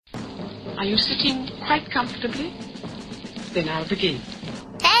Are you sitting quite comfortably? Then I'll begin.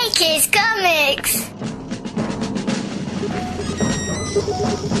 Hey Kids Comics!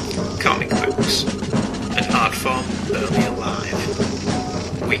 Comic books. An art form barely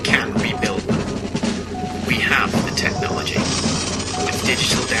alive. We can rebuild them. We have the technology. With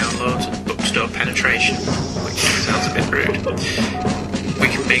digital downloads and bookstore penetration, which sounds a bit rude, we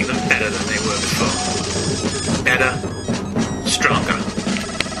can make them better than they were before. Better, stronger,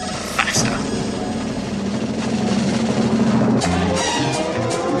 faster.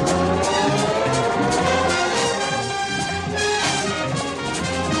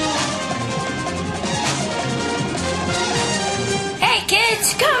 Hey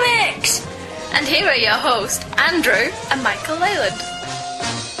Kids Comics! And here are your hosts, Andrew and Michael Leyland.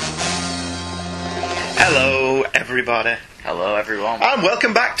 Hello, everybody. Hello, everyone. And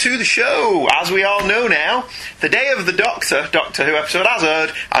welcome back to the show. As we all know now, the day of the Doctor Who episode has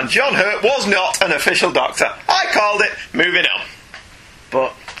aired, and John Hurt was not an official Doctor. I called it. Moving on.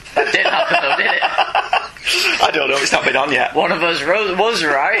 But that did happen, though, did it? I don't know. It's not been on yet. One of us was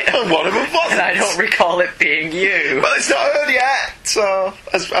right. And one of them wasn't. And I don't recall it being you. Well, it's not heard yet. So,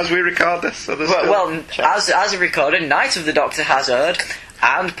 as we record this, so as we recorded, Night of the Doctor has aired.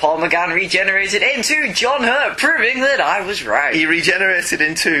 And Paul McGann regenerated into John Hurt, proving that I was right. He regenerated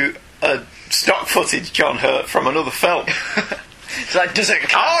into a stock footage John Hurt from another film. So that doesn't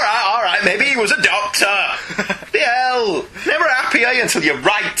count. Alright, maybe he was a doctor. The hell. Never happy, are you, until you're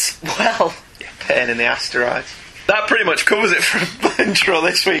right. Well, You pain in the asteroids. That pretty much covers it for the intro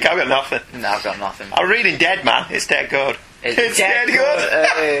this week. I've got nothing. no, I've got nothing. I'm reading Dead Man. It's dead good. It's dead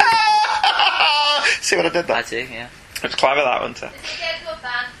good. See what I did there? I do, yeah. It was clever, that one, too.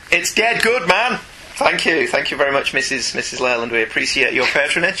 It's dead good, man. Thank you very much, Mrs. Leyland. We appreciate your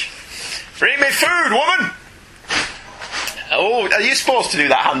patronage. Bring me food, woman. Oh, are you supposed to do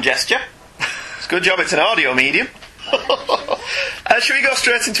that hand gesture? It's a good job. It's an audio medium. Should we go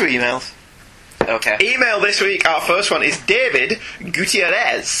straight into emails? Okay. Email this week. Our first one is David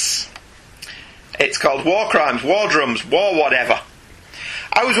Gutierrez. It's called War Crimes, War Drums, War Whatever.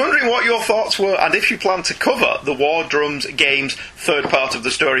 I was wondering what your thoughts were and if you plan to cover the War Drums game's third part of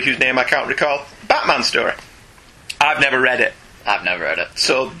the story, whose name I can't recall, Batman story. I've never read it. I've never read it.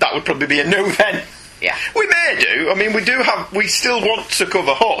 So that would probably be a no then. Yeah. We may do. I mean, we still want to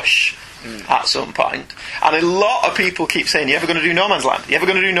cover Hush at some point. And a lot of people keep saying, you ever going to do No Man's Land? You ever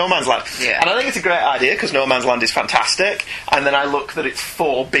going to do No Man's Land? Yeah. And I think it's a great idea because No Man's Land is fantastic. And then I look that it's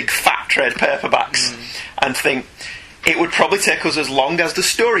 4 big fat trade paperbacks and think, it would probably take us as long as the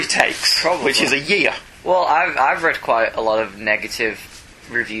story takes, Probably. which is a year. Well, I've read quite a lot of negative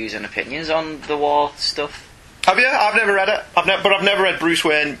reviews and opinions on the war stuff. Have you? I've never read it. But I've never read Bruce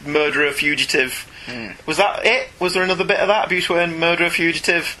Wayne, Murderer, Fugitive. Was that it? Was there another bit of that? Bruce Wayne, Murderer,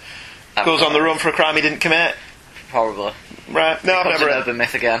 Fugitive, goes on the run for a crime he didn't commit? Probably. Right. No, I've never read the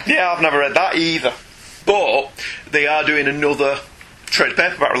myth again. Yeah, I've never read that either. But they are doing another trade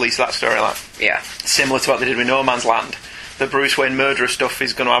paperback release of that storyline. Yeah. Similar to what they did with No Man's Land. The Bruce Wayne Murderer stuff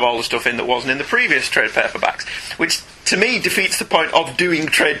is going to have all the stuff in that wasn't in the previous trade paperbacks. Which, to me, defeats the point of doing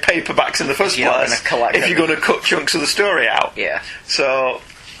trade paperbacks in the first place. If you're going to cut chunks of the story out. Yeah. So,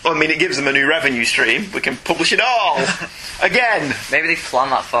 I mean, it gives them a new revenue stream. We can publish it all. Again. Maybe they plan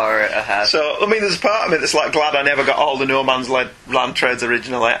that far ahead. So, I mean, there's a part of me that's like glad I never got all the No Man's Land trades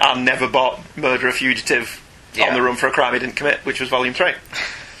originally and never bought Murderer, Fugitive, On the Run for a Crime He Didn't Commit, which was Volume 3.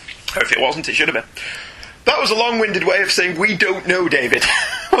 Or if it wasn't, it should have been. That was a long-winded way of saying we don't know, David,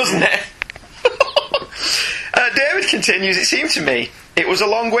 wasn't it? David continues, it seemed to me it was a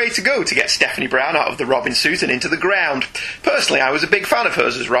long way to go to get Stephanie Brown out of the Robin suit and into the ground. Personally, I was a big fan of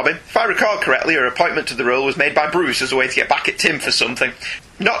hers as Robin. If I recall correctly, her appointment to the role was made by Bruce as a way to get back at Tim for something.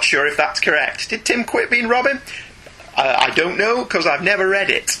 Not sure if that's correct. Did Tim quit being Robin? I don't know, because I've never read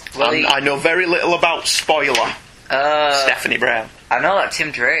it. Well, I know very little about spoiler. Stephanie Brown. I know that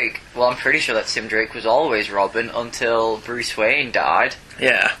Tim Drake, I'm pretty sure that Tim Drake was always Robin until Bruce Wayne died.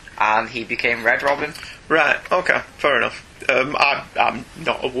 Yeah. And he became Red Robin. Right, okay, fair enough. I'm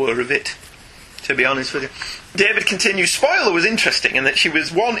not aware of it, to be honest with you. David continues, spoiler was interesting in that she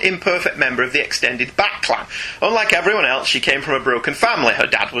was one imperfect member of the extended Bat Clan. Unlike everyone else, she came from a broken family. Her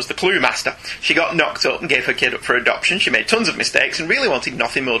dad was the Clue Master. She got knocked up and gave her kid up for adoption. She made tons of mistakes and really wanted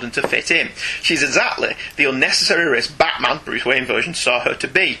nothing more than to fit in. She's exactly the unnecessary risk Batman, Bruce Wayne version, saw her to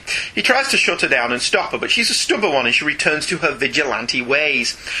be. He tries to shut her down and stop her, but she's a stubborn one and she returns to her vigilante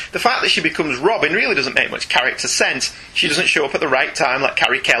ways. The fact that she becomes Robin really doesn't make much character sense. She doesn't show up at the right time like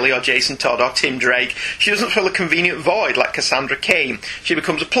Carrie Kelly or Jason Todd or Tim Drake. She doesn't fill a convenient void like Cassandra Cain. She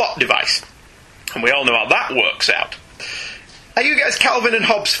becomes a plot device. And we all know how that works out. Are you guys Calvin and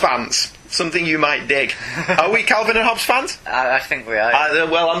Hobbes fans? something you might dig. Are we Calvin and Hobbes fans? I think we are.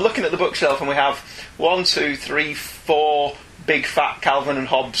 Well, I'm looking at the bookshelf and we have 1, 2, 3, 4 big fat Calvin and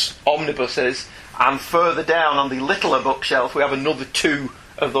Hobbes omnibuses, and further down on the littler bookshelf we have another 2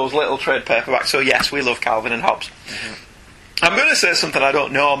 of those little trade paperbacks. So yes, we love Calvin and Hobbes. Mm-hmm. I'm going to say something I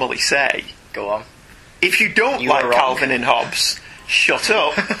don't normally say. Go on. If you don't like Calvin and Hobbes, shut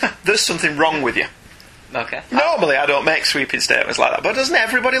up. There's something wrong with you. Okay. Normally I don't make sweeping statements like that, but doesn't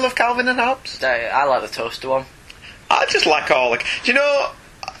everybody love Calvin and Hobbes? I like the toaster one. I just like all do you know,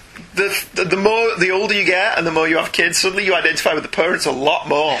 the older you get and the more you have kids, suddenly you identify with the parents a lot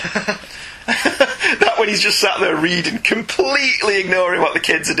more. That when he's just sat there reading, completely ignoring what the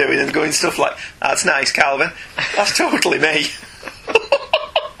kids are doing and going stuff like, "That's nice, Calvin. That's totally me."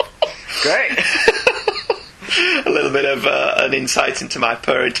 Great. A little bit of an insight into my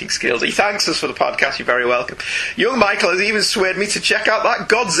parenting skills. He thanks us for the podcast. You're very welcome. Young Michael has even swayed me to check out that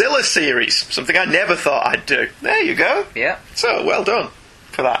Godzilla series, something I never thought I'd do. There you go. Yeah. So, well done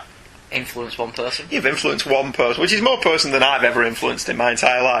for that. Influence one person. You've influenced one person, which is more person than I've ever influenced in my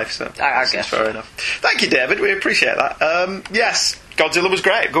entire life. So I guess fair enough. Thank you, David. We appreciate that. Yes, Godzilla was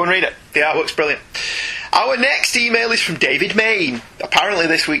great. Go and read it. The artwork's brilliant. Our next email is from David Main. Apparently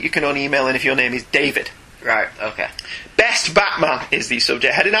this week you can only email in if your name is David. Right, okay. Best Batman is the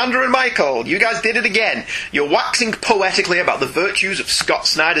subject heading. Andrew and Michael, you guys did it again. You're waxing poetically about the virtues of Scott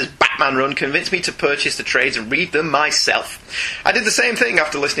Snyder's Batman run convinced me to purchase the trades and read them myself. I did the same thing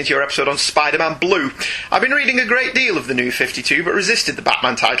after listening to your episode on Spider-Man Blue. I've been reading a great deal of the New 52, but resisted the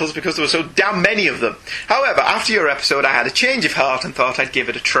Batman titles because there were so damn many of them. However, after your episode, I had a change of heart and thought I'd give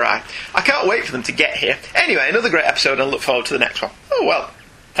it a try. I can't wait for them to get here. Anyway, another great episode and I look forward to the next one. Oh, well.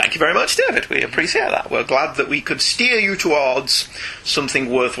 Thank you very much, David. We appreciate that. We're glad that we could steer you towards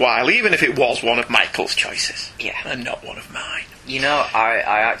something worthwhile, even if it was one of Michael's choices. Yeah. And not one of mine. You know, I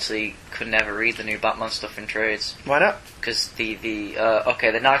actually could never read the new Batman stuff in trades. Why not? Because the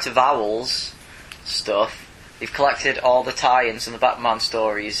Night of Owls stuff, they've collected all the tie-ins and the Batman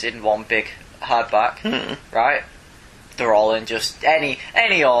stories in one big hardback, right? They're all in just any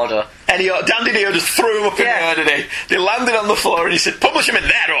order. Dandy Dio just threw them up in the air today. They landed on the floor and he said, publish them in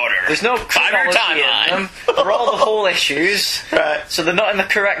that order. There's no five-year timeline. In them. They're all the whole issues. Right. So they're not in the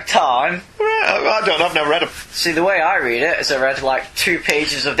correct time. Right. I've never read them. See, the way I read it is I read like 2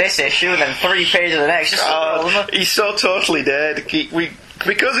 pages of this issue and then 3 pages of the next. He's so totally dead.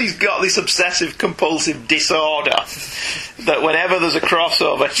 Because he's got this obsessive compulsive disorder that whenever there's a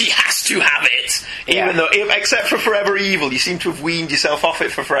crossover, he has to have it. Even though, except for Forever Evil, you seem to have weaned yourself off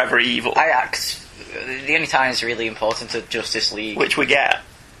it for Forever Evil. The only time it's really important to Justice League, which we get.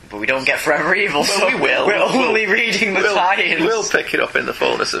 But we don't get Forever Evil, so we will. We're only reading the tie-ins. We'll pick it up in the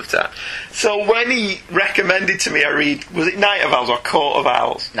fullness of time. So when he recommended to me I read, was it Night of Owls or Court of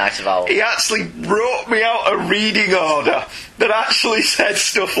Owls? Night of Owls. He actually wrote me out a reading order that actually said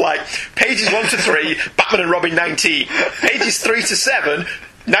stuff like pages 1 to 3, Batman and Robin 19, pages 3 to 7,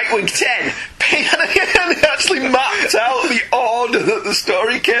 Nightwing 10, and he actually mapped out the order that the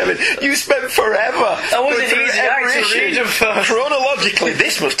story came in. You spent forever. That wasn't easy to read them first. Chronologically,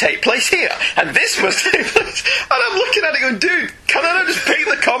 this must take place here, and this must take place. And I'm looking at it going, dude, can I not just pick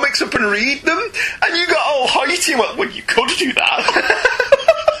the comics up and read them? And you got all hoity. Well, you could do that.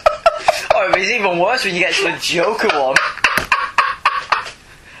 Oh, it's even worse when you get to the Joker one.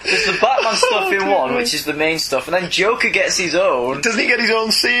 There's the Batman stuff in one, which is the main stuff, and then Joker gets his own. Doesn't he get his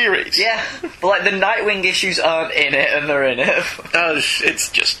own series? Yeah, but like the Nightwing issues aren't in it, and they're in it.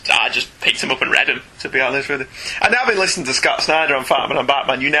 I just picked them up and read them, to be honest with you. And now I've been listening to Scott Snyder on Batman and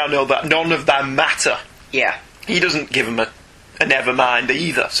Batman, you now know that none of them matter. Yeah. He doesn't give them a never mind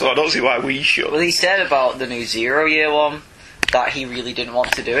either, so I don't see why we should. Well, he said about the new Zero Year one that he really didn't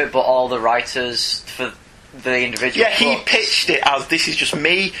want to do it, but all the writers for the individual he books. pitched it as this is just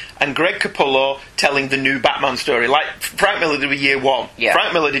me and Greg Capullo telling the new Batman story, like Frank Miller did with Year One.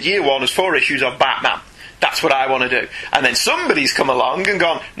 Frank Miller did Year One as 4 issues of Batman. That's what I want to do. And then somebody's come along and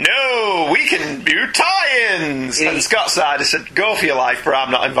gone, no, we can do tie-ins. And Scott Snyder said, go for your life, but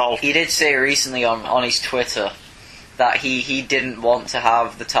I'm not involved. He did say recently on his Twitter that he didn't want to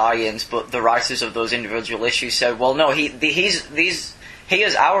have the tie-ins, but the writers of those individual issues said, well, no, he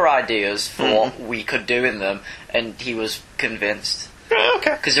has our ideas for what we could do in them, and he was convinced.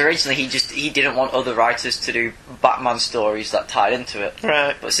 Okay. Because originally he didn't want other writers to do Batman stories that tied into it.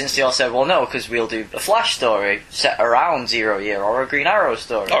 Right. But since they all said, well, no, because we'll do a Flash story set around Zero Year, or a Green Arrow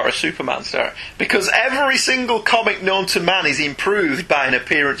story. Or a Superman story. Because every single comic known to man is improved by an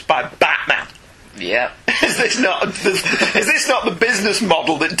appearance by Batman. Yeah. Is this not the business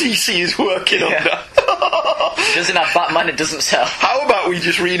model that DC is working under? It doesn't have Batman, it doesn't sell. How about we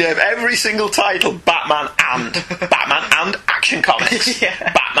just rename every single title Batman and Action Comics, Yeah.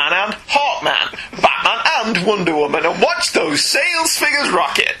 Batman and Hawkman, Batman and Wonder Woman, and watch those sales figures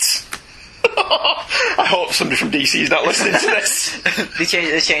rocket. I hope somebody from DC is not listening to this. They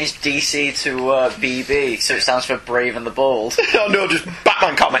changed DC to BB, so it stands for Brave and the Bold. Oh no, just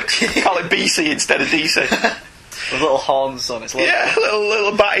Batman Comics. Call it BC instead of DC. With little horns on its logo. Yeah,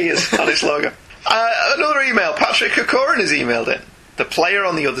 little bat ears on its logo. Another email. Patrick Kokorin has emailed in. The Player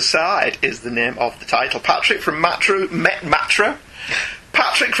on the Other Side is the name of the title. Patrick from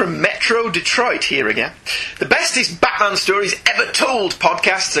Patrick from Metro Detroit here again. The bestest Batman stories ever told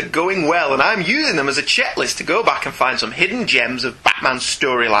podcasts are going well, and I'm using them as a checklist to go back and find some hidden gems of Batman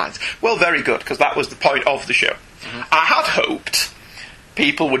storylines. Well, very good, because that was the point of the show. Mm-hmm. I had hoped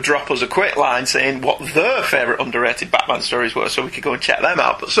people would drop us a quick line saying what their favourite underrated Batman stories were so we could go and check them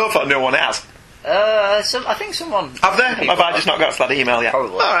out, but so far no one has. I think someone... Have they? Have I just not got to that email yet?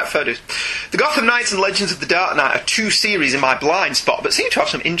 Probably. Alright, fair dues. The Gotham Knights and Legends of the Dark Knight are two series in my blind spot, but seem to have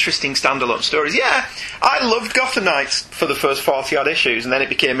some interesting standalone stories. Yeah, I loved Gotham Knights for the first 40-odd issues, and then it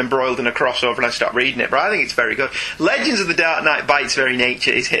became embroiled in a crossover and I stopped reading it, but I think it's very good. Legends of the Dark Knight, by its very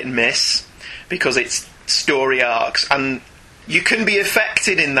nature, is hit and miss, because it's story arcs, and you can be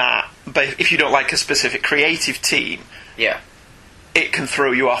affected in that, but if you don't like a specific creative team... Yeah. It can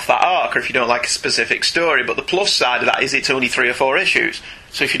throw you off that arc, or if you don't like a specific story. But the plus side of that is it's only 3 or 4 issues.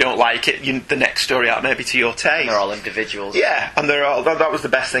 So if you don't like it, the next story arc may be to your taste. And they're all individuals. Yeah, and they're all. That was the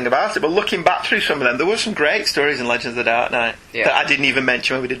best thing about it. But looking back through some of them, there were some great stories in Legends of the Dark Knight that I didn't even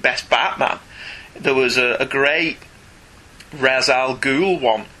mention when we did Best Batman. There was a great Ra's al Ghul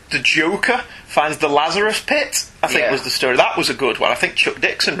one. The Joker finds the Lazarus Pit, I think was the story. That was a good one. I think Chuck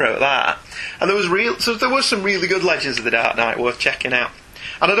Dixon wrote that. And there was some really good Legends of the Dark Knight worth checking out.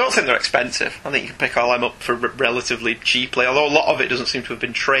 And I don't think they're expensive. I think you can pick all them up for relatively cheaply, although a lot of it doesn't seem to have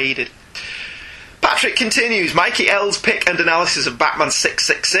been traded. Patrick continues, Mikey L's pick and analysis of Batman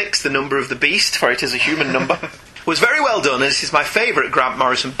 666, the number of the beast, for it is a human number, was very well done, as is my favourite Grant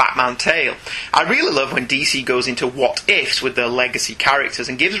Morrison Batman tale. I really love when DC goes into what-ifs with their legacy characters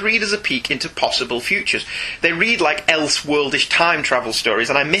and gives readers a peek into possible futures. They read like Elseworldish time travel stories,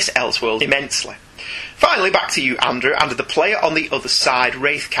 and I miss Elseworld immensely. Finally, back to you, Andrew, and the Player on the Other Side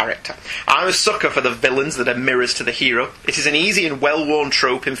Wraith character. I'm a sucker for the villains that are mirrors to the hero. It is an easy and well-worn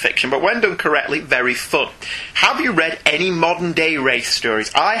trope in fiction, but when done correctly, very fun. Have you read any modern-day Wraith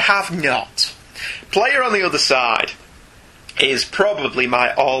stories? I have not. Player on the Other Side is probably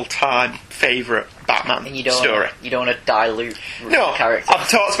my all-time favourite Batman story. You don't want to dilute no, character. I've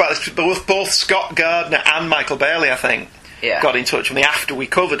talked about this, but both Scott Gardner and Michael Bailey, I think, got in touch with me after we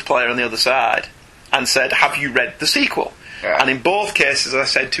covered Player on the Other Side and said, have you read the sequel? Right. And in both cases I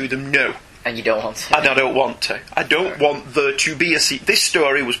said to them, no. And you don't want to? And I don't want to. I don't want there to be a sequel. This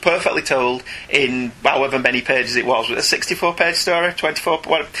story was perfectly told in however many pages it was. Was it a 64-page story? 24?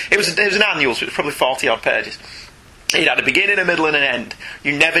 Whatever. It was an annual, so it was probably 40-odd pages. It had a beginning, a middle and an end.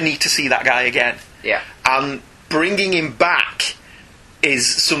 You never need to see that guy again. Yeah. And bringing him back is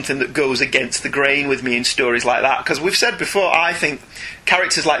something that goes against the grain with me in stories like that. Because we've said before, I think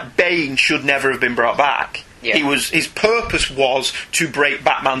characters like Bane should never have been brought back. Yeah. His purpose was to break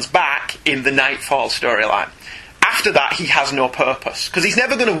Batman's back in the Nightfall storyline. After that, he has no purpose, because he's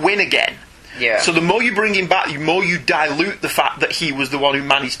never going to win again. Yeah. So the more you bring him back, the more you dilute the fact that he was the one who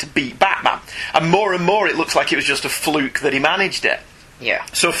managed to beat Batman. And more it looks like it was just a fluke that he managed it. Yeah.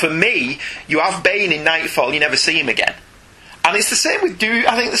 So for me, you have Bane in Nightfall, you never see him again. And it's the same with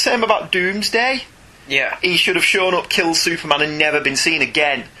I think the same about Doomsday. Yeah. He should have shown up, killed Superman, and never been seen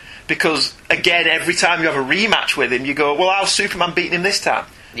again. Because, again, every time you have a rematch with him, you go, well, how's Superman beating him this time?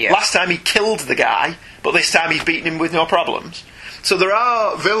 Yeah. Last time he killed the guy, but this time he's beating him with no problems. So there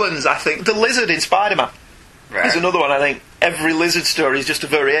are villains, I think. The Lizard in Spider-Man is another one, I think. Every Lizard story is just a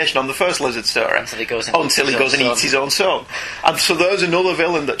variation on the first Lizard story. Until he goes and eats his own son. And so there's another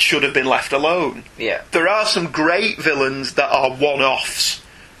villain that should have been left alone. Yeah. There are some great villains that are one-offs,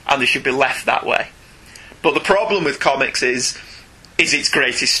 and they should be left that way. But the problem with comics is its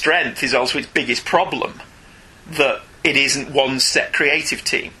greatest strength is also its biggest problem, that it isn't one set creative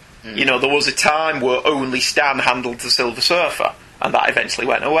team. You know, there was a time where only Stan handled the Silver Surfer, and that eventually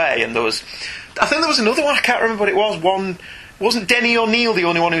went away, and I think there was another one, I can't remember what it was, wasn't Denny O'Neil the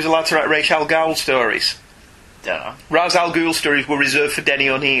only one who was allowed to write Ra's al Ghul stories? Don't know. Ra's al Ghul stories were reserved for Denny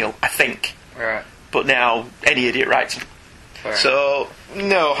O'Neil, I think. Right. But now, any idiot writes them. So,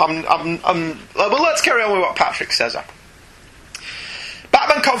 no, well, let's carry on with what Patrick says. Batman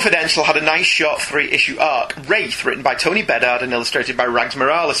Batman Confidential had a nice short 3-issue arc, Wraith, written by Tony Bedard and illustrated by Rags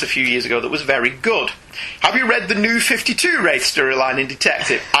Morales a few years ago, that was very good. Have you read the New 52 Wraith storyline in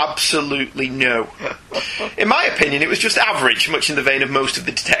Detective? Absolutely no. In my opinion, it was just average, much in the vein of most of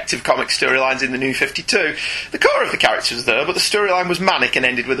the Detective comic storylines in the New 52. The core of the characters was there, but the storyline was manic and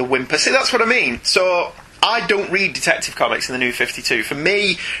ended with a whimper. See, that's what I mean. So, I don't read Detective comics in the New 52. For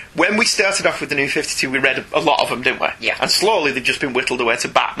me, when we started off with the New 52, we read a lot of them, didn't we? Yeah. And slowly they've just been whittled away to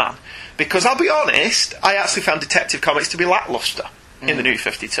Batman. Because I'll be honest, I actually found Detective comics to be lacklustre in the New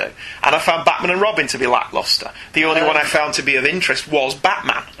 52. And I found Batman and Robin to be lacklustre. The only one I found to be of interest was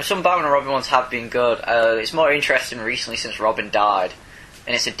Batman. Some Batman and Robin ones have been good. It's more interesting recently since Robin died,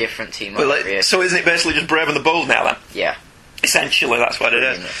 and it's a different team. So isn't it basically just Brave and the Bold now then? Yeah. Essentially, that's what it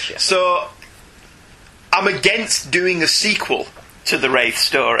is. Much, yeah. So, I'm against doing a sequel to the Wraith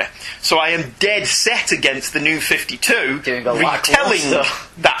story. So I am dead set against the New 52 retelling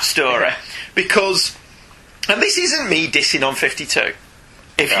that story. Yeah. Because, and this isn't me dissing on 52.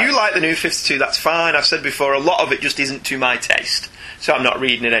 If you like the New 52, that's fine. I've said before, a lot of it just isn't to my taste. So I'm not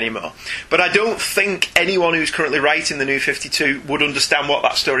reading it anymore. But I don't think anyone who's currently writing the New 52 would understand what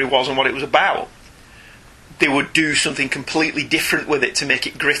that story was and what it was about. They would do something completely different with it to make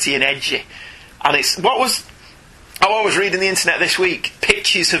it gritty and edgy. And it's I was reading the internet this week.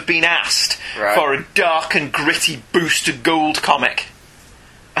 Pitches have been asked for a dark and gritty Booster Gold comic.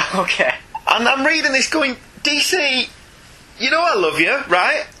 Okay. And I'm reading this going, DC, you know I love you,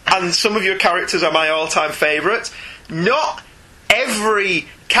 right? And some of your characters are my all-time favourites. Not every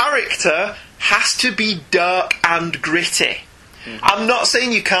character has to be dark and gritty. Mm-hmm. I'm not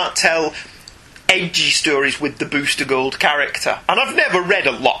saying you can't tell edgy stories with the Booster Gold character. And I've never read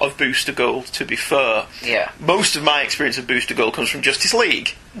a lot of Booster Gold, to be fair. Yeah. Most of my experience of Booster Gold comes from Justice League,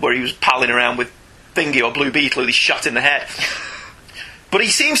 where he was palling around with Thingy or Blue Beetle who he's shot in the head. But he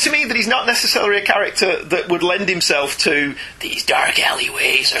seems to me that he's not necessarily a character that would lend himself to these dark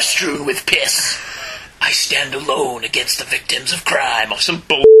alleyways are strewn with piss. I stand alone against the victims of crime, or some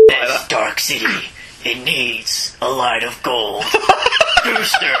bull like that. Dark city. It needs a light of gold.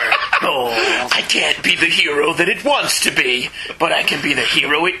 Booster Gold. I can't be the hero that it wants to be, but I can be the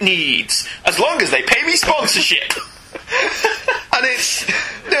hero it needs, as long as they pay me sponsorship. And it's...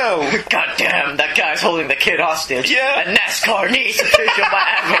 No. God damn, that guy's holding the kid hostage. Yeah. And NASCAR needs official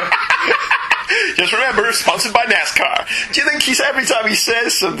forever. Just remember, sponsored by NASCAR. Do you think every time he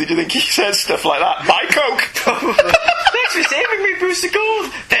says something, do you think he says stuff like that? Buy Coke. Thanks for saving me, Booster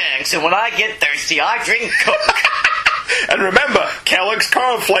Gold. Thanks, and when I get thirsty, I drink Coke. And remember, Kellogg's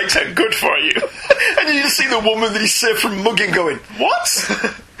cornflakes are good for you. And you just see the woman that he saved from mugging going, what?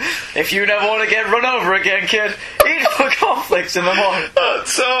 If you never want to get run over again, kid, eat cornflakes in the morning.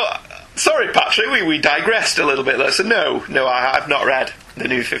 Sorry, Patrick, we digressed a little bit there. So no, I've not read the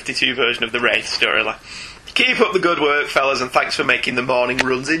New 52 version of the Wraith storyline. Keep up the good work, fellas, and thanks for making the morning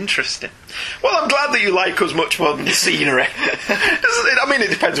runs interesting. Well, I'm glad that you like us much more than the scenery. I mean, it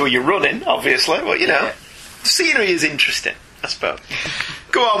depends where you're running, obviously, but you know, the scenery is interesting, I suppose.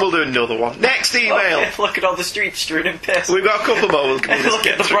 Go on, we'll do another one. Next email. Okay, look at all the streets strewn in piss. We've got a couple more. We'll look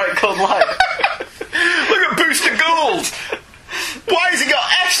at the bright cold light. Look at Booster Gold. Why has he got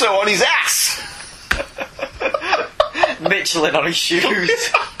EXO on his ass? Michelin on his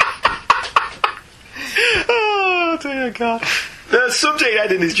shoes. Oh, dear God. The subject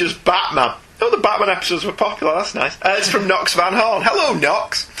heading is just Batman. Oh, the Batman episodes were popular, that's nice. It's from Knox Van Horn. Hello,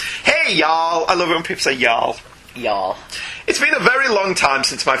 Knox. Hey, y'all. I love it when people say y'all. Y'all. It's been a very long time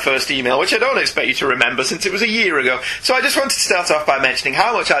since my first email, which I don't expect you to remember since it was a year ago. So I just wanted to start off by mentioning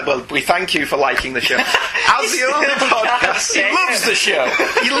how much we thank you for liking the show. As the only podcast, he loves the show.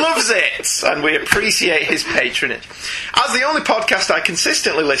 He loves it. And we appreciate his patronage. As the only podcast I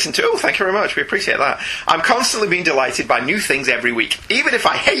consistently listen to, thank you very much, we appreciate that. I'm constantly being delighted by new things every week, even if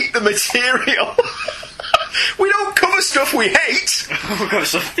I hate the material. We don't cover stuff we hate. We cover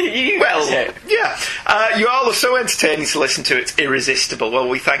stuff you yeah. You all are so entertaining to listen to, it's irresistible. Well,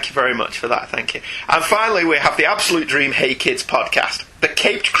 we thank you very much for that, thank you. And finally, we have the Absolute Dream Hey Kids podcast. The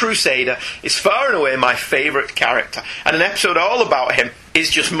Caped Crusader is far and away my favourite character, and an episode all about him is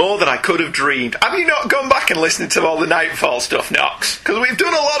just more than I could have dreamed. Have you not gone back and listened to all the Nightfall stuff, Knox? Because we've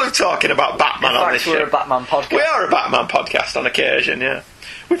done a lot of talking about Batman on this show. We're a Batman podcast. We are a Batman podcast on occasion, yeah.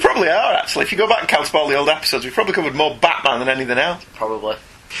 We probably are, actually. If you go back and count up all the old episodes, we've probably covered more Batman than anything else. Probably.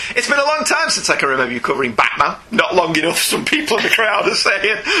 It's been a long time since I can remember you covering Batman. Not long enough, some people in the crowd are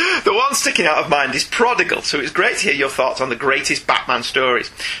saying. The one sticking out of mind is Prodigal, so it's great to hear your thoughts on the greatest Batman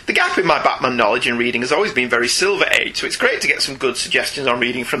stories. The gap in my Batman knowledge and reading has always been very Silver Age, so it's great to get some good suggestions on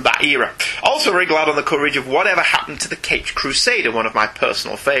reading from that era. Also very glad on the coverage of Whatever Happened to the Caped Crusader, one of my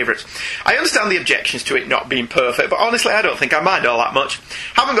personal favourites. I understand the objections to it not being perfect, but honestly I don't think I mind all that much.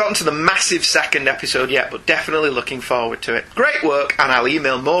 Haven't gotten to the massive second episode yet, but definitely looking forward to it. Great work, and I'll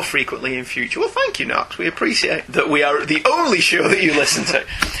email more frequently in future. Well, thank you, Knox. We appreciate that we are the only show that you listen to.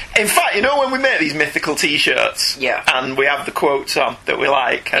 In fact, you know when we make these mythical t-shirts, and we have the quotes on that we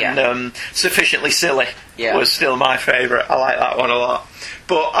like, and Sufficiently Silly was still my favourite. I like that one a lot.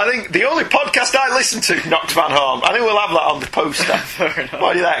 But I think the only podcast I listen to, Knox Van Horn, I think we'll have that on the poster. Fair enough.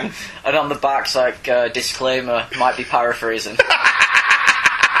 What do you think? And on the back's like, disclaimer, might be paraphrasing.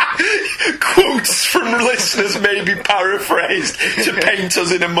 Quotes from listeners may be paraphrased to paint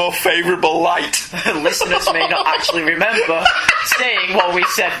us in a more favourable light. Listeners may not actually remember saying what we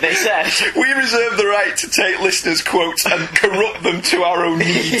said they said. We reserve the right to take listeners' quotes and corrupt them to our own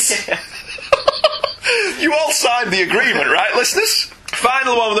needs. You all signed the agreement, right, listeners?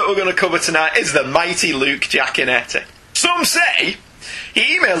 Final one that we're going to cover tonight is the mighty Luke Giaconetti. Some say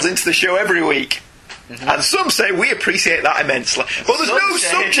he emails into the show every week. And some say we appreciate that immensely. But there's no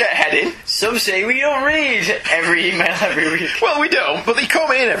subject heading. Some say we don't read every email every week. Well, we don't, but they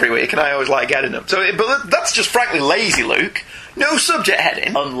come in every week, and I always like getting them. But that's just frankly lazy, Luke. No subject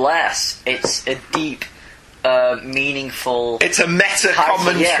heading. Unless it's a deep, meaningful... It's a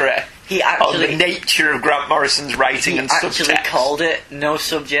meta-commentary on the nature of Grant Morrison's writing and subtext. He actually called it no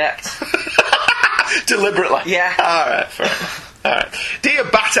subject. Deliberately? Yeah. Alright, fair enough. Alright. Dear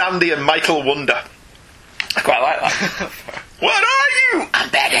Bat Andy and Michael Wonder... I quite like that. What are you? I'm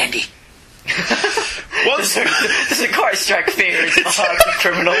Bad Andy. Doesn't quite strike fear into the heart of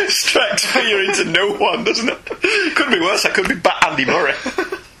criminals. Strikes fear into no one, doesn't it? Could be worse. I could be Bat Andy Murray.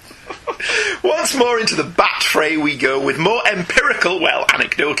 Once more into the bat fray we go, with more empirical, well,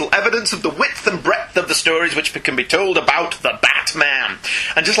 anecdotal evidence of the width and breadth of the stories which can be told about the Batman.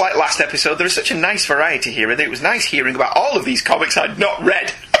 And just like last episode, there is such a nice variety here, and it was nice hearing about all of these comics I'd not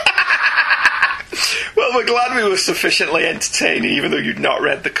read. Well, we're glad we were sufficiently entertaining, even though you'd not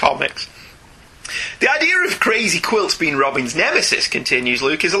read the comics. The idea of Crazy Quilts being Robin's nemesis, continues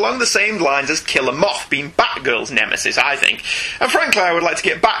Luke, is along the same lines as Killer Moth being Batgirl's nemesis, I think. And frankly, I would like to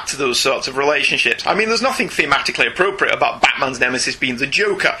get back to those sorts of relationships. I mean, there's nothing thematically appropriate about Batman's nemesis being the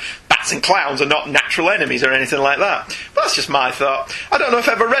Joker. Bats and clowns are not natural enemies or anything like that. But that's just my thought. I don't know if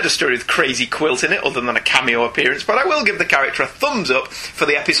I've ever read a story with Crazy Quilt in it, other than a cameo appearance, but I will give the character a thumbs up for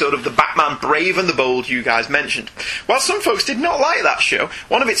the episode of the Batman Brave and the Bold you guys mentioned. While some folks did not like that show,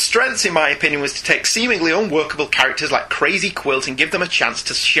 one of its strengths, in my opinion, was to take seemingly unworkable characters like Crazy Quilt and give them a chance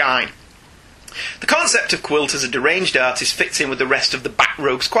to shine. The concept of Quilt as a deranged artist fits in with the rest of the Bat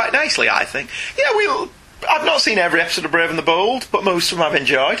Rogues quite nicely, I think. Yeah, I've not seen every episode of Brave and the Bold, but most of them I've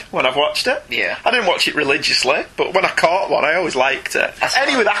enjoyed when I've watched it. Yeah. I didn't watch it religiously, but when I caught one, I always liked it.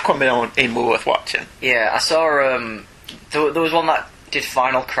 Any with Aquaman in were worth watching. Yeah, I saw, there was one that did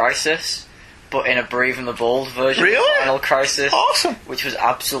Final Crisis, but in a Brave and the Bold version of Final Crisis. Awesome. Which was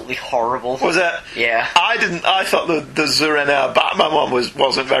absolutely horrible. Was it? Yeah. I thought the Zur-En-Arrh Batman one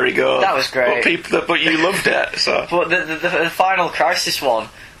wasn't very good. That was great. But you loved it, so. But the Final Crisis one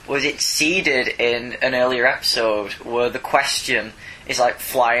was it seeded in an earlier episode where the Question is like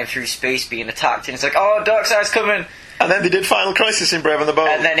flying through space being attacked, and it's like, oh, Darkseid's coming. And then they did Final Crisis in Brave and the Bold.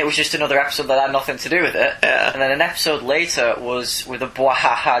 And then it was just another episode that had nothing to do with it. Yeah. And then an episode later was with the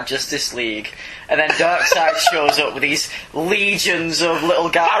Bwahaha Justice League. And then Darkseid shows up with these legions of little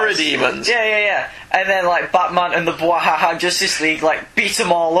guys. Parademons. Yeah. And then, like, Batman and the Bwahaha Justice League, like, beat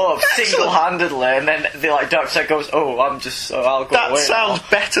them all up single-handedly. And then, Darkseid goes, oh, I'll go away. That sounds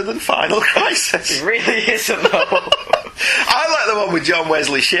better than Final Crisis. It really isn't, though. I like the one with John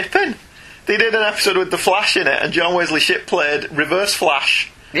Wesley Shipp in. They did an episode with The Flash in it, and John Wesley Shipp played Reverse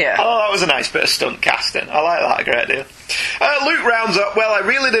Flash. Yeah. Oh, that was a nice bit of stunt casting. I like that a great deal. Luke rounds up, well, I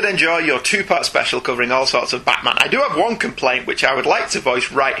really did enjoy your two-part special covering all sorts of Batman. I do have one complaint which I would like to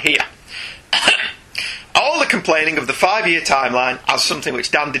voice right here. All the complaining of the 5-year timeline as something which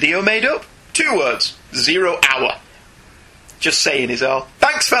Dan DiDio made up. 2 words. 0 hour. Just saying is all.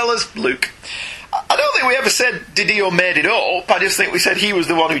 Thanks, fellas. Luke. I don't think we ever said DiDio made it up. I just think we said he was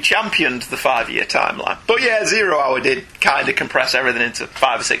the one who championed the 5-year timeline. But yeah, 0 hour did kind of compress everything into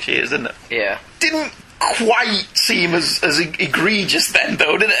 5 or 6 years, didn't it? Yeah. Didn't quite seem as egregious then,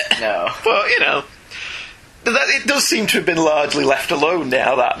 though, did it? No. But, you know, it does seem to have been largely left alone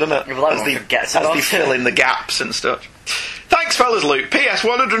now, that, doesn't it? Well, as they fill in the gaps and stuff. Thanks, fellas, Luke. P.S.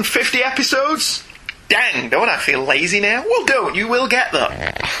 150 episodes? Dang, don't I feel lazy now? Well, don't. You will get them.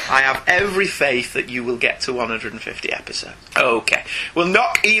 I have every faith that you will get to 150 episodes. Okay. We'll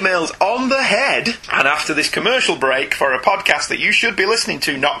knock emails on the head, and after this commercial break for a podcast that you should be listening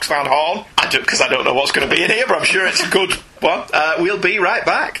to, Knox Van Horn, because I don't know what's going to be in here, but I'm sure it's a good one, we'll be right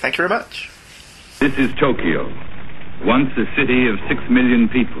back. Thank you very much. This is Tokyo, once a city of 6 million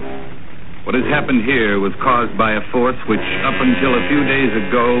people. What has happened here was caused by a force which, up until a few days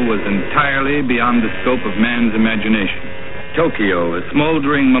ago, was entirely beyond the scope of man's imagination. Tokyo, a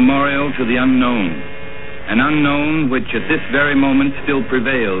smoldering memorial to the unknown. An unknown which at this very moment still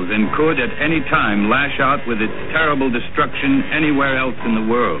prevails and could at any time lash out with its terrible destruction anywhere else in the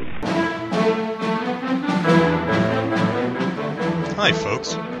world. Hi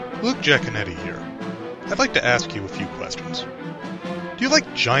folks, Luke Giaconetti here. I'd like to ask you a few questions. Do you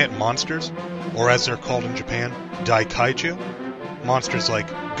like giant monsters, or as they're called in Japan, Daikaiju? Monsters like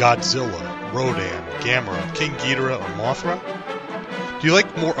Godzilla, Rodan, Gamera, King Ghidorah, or Mothra? Do you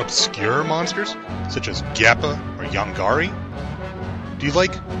like more obscure monsters, such as Gappa or Yongari? Do you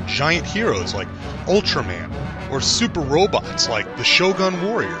like giant heroes like Ultraman, or super robots like the Shogun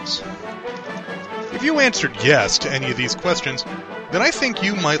Warriors? If you answered yes to any of these questions, then I think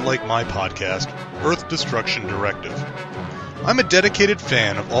you might like my podcast, Earth Destruction Directive. I'm a dedicated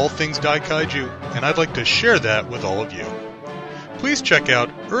fan of all things Daikaiju, and I'd like to share that with all of you. Please check out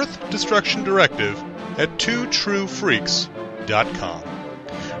Earth Destruction Directive at twotruefreaks.com.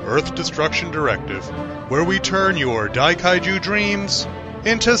 Earth Destruction Directive, where we turn your Daikaiju dreams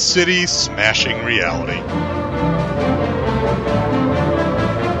into city-smashing reality.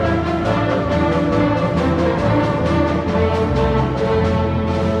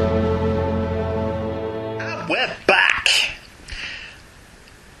 We're back.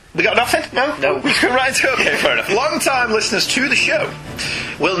 We got nothing? No. Right, okay, fair enough. Long-time listeners to the show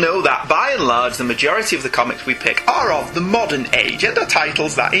will know that, by and large, the majority of the comics we pick are of the modern age, and are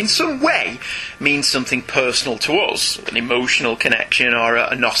titles that, in some way, mean something personal to us, an emotional connection or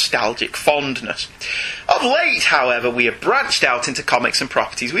a nostalgic fondness. Of late, however, we have branched out into comics and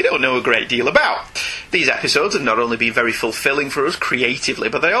properties we don't know a great deal about. These episodes have not only been very fulfilling for us creatively,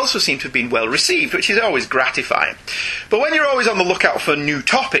 but they also seem to have been well received, which is always gratifying. But when you're always on the lookout for new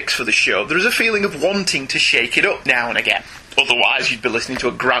topics for the show, there is a feeling of wanting to shake it up now and again. Otherwise, you'd be listening to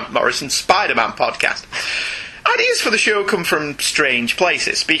a Grant Morrison Spider-Man podcast. Ideas for the show come from strange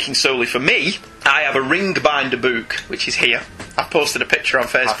places. Speaking solely for me, I have a ring binder book, which is here. I've posted a picture on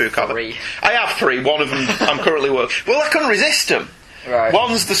Facebook of it. I have three. One of them I'm currently working. Well, I couldn't resist them. Right.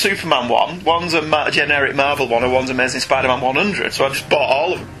 One's the Superman one, one's a generic Marvel one, and one's Amazing Spider-Man 100, so I just bought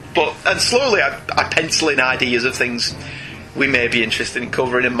all of them. And slowly I pencil in ideas of things we may be interested in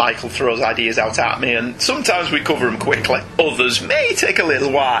covering, and Michael throws ideas out at me, and sometimes we cover them quickly. Others may take a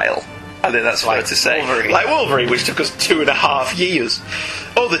little while. I think that's fair to say. Wolverine. Like Wolverine, which took us 2.5 years.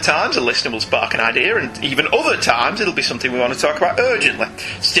 Other times a listener will spark an idea, and even other times it'll be something we want to talk about urgently.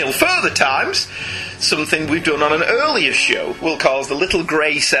 Still further times, something we've done on an earlier show will cause the little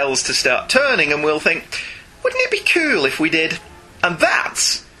grey cells to start turning, and we'll think, wouldn't it be cool if we did? And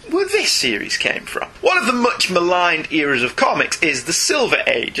that's where this series came from. One of the much maligned eras of comics is the Silver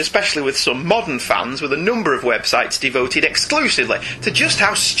Age, especially with some modern fans, with a number of websites devoted exclusively to just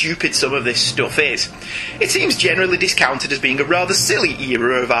how stupid some of this stuff is. It seems generally discounted as being a rather silly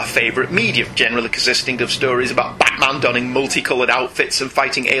era of our favourite medium, generally consisting of stories about Batman donning multicoloured outfits and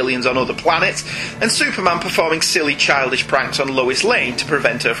fighting aliens on other planets, and Superman performing silly childish pranks on Lois Lane to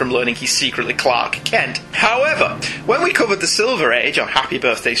prevent her from learning he's secretly Clark Kent. However, when we covered the Silver Age on Happy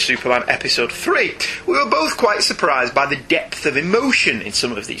Birthday Superman episode 3, we were both quite surprised by the depth of emotion in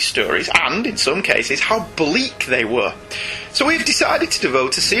some of these stories, and, in some cases, how bleak they were. So we've decided to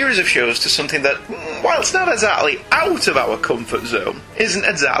devote a series of shows to something that, whilst not exactly out of our comfort zone, isn't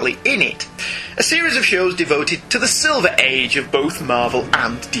exactly in it. A series of shows devoted to the Silver Age of both Marvel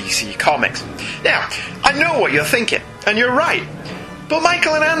and DC Comics. Now, I know what you're thinking, and you're right. But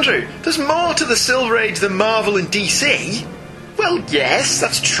Michael and Andrew, there's more to the Silver Age than Marvel and DC. Well, yes,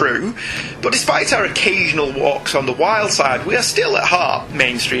 that's true, but despite our occasional walks on the wild side, we are still at heart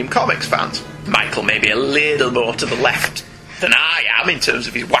mainstream comics fans. Michael may be a little more to the left than I am in terms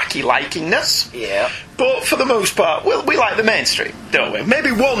of his wacky likingness. Yeah. But for the most part, we like the mainstream, don't we?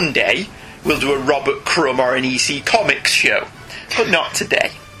 Maybe one day we'll do a Robert Crumb or an EC Comics show, but not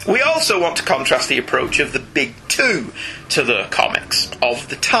today. We also want to contrast the approach of the big two to the comics of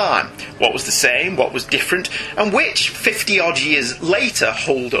the time. What was the same, what was different, and which 50-odd years later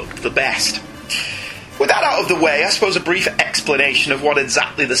hold up the best. With that out of the way, I suppose a brief explanation of what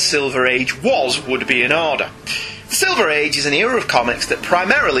exactly the Silver Age was would be in order. The Silver Age is an era of comics that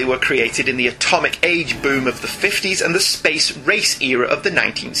primarily were created in the atomic age boom of the 50s and the space race era of the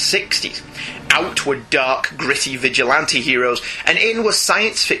 1960s. Out were dark, gritty vigilante heroes, and in were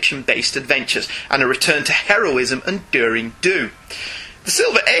science fiction-based adventures, and a return to heroism and daring do. The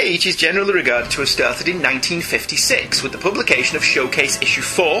Silver Age is generally regarded to have started in 1956 with the publication of Showcase issue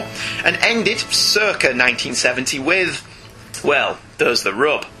 4 and ended circa 1970 with, well, there's the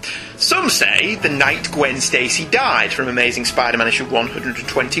rub. Some say the night Gwen Stacy died from Amazing Spider-Man issue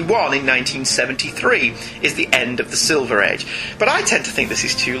 121 in 1973 is the end of the Silver Age, but I tend to think this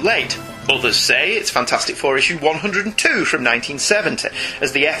is too late. Others say it's Fantastic Four issue 102 from 1970,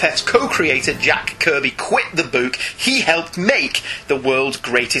 as the FF's co-creator Jack Kirby quit the book he helped make the world's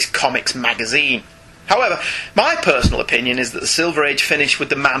greatest comics magazine. However, my personal opinion is that the Silver Age finished with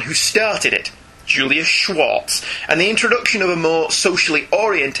the man who started it, Julius Schwartz, and the introduction of a more socially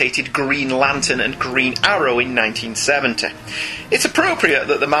orientated Green Lantern and Green Arrow in 1970. It's appropriate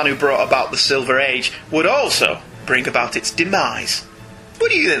that the man who brought about the Silver Age would also bring about its demise.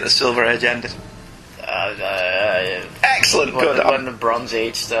 What do you think the Silver Age ended? Excellent, good. When the Bronze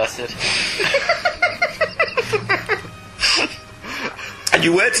Age started. And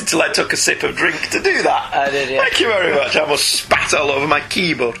you waited until I took a sip of drink to do that. I did, yeah. Thank you very much. I almost spat all over my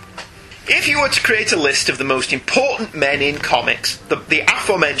keyboard. If you were to create a list of the most important men in comics, the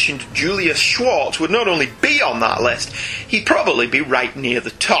aforementioned Julius Schwartz would not only be on that list, he'd probably be right near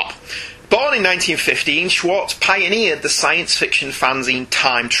the top. Born in 1915, Schwartz pioneered the science fiction fanzine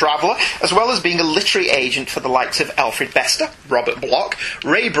Time Traveller, as well as being a literary agent for the likes of Alfred Bester, Robert Bloch,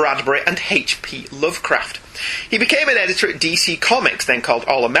 Ray Bradbury and H.P. Lovecraft. He became an editor at DC Comics, then called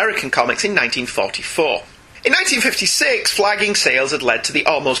All American Comics, in 1944. In 1956, flagging sales had led to the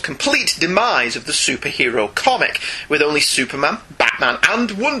almost complete demise of the superhero comic, with only Superman, Batman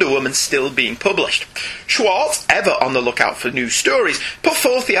and Wonder Woman still being published. Schwartz, ever on the lookout for new stories, put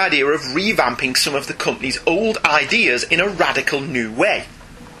forth the idea of revamping some of the company's old ideas in a radical new way.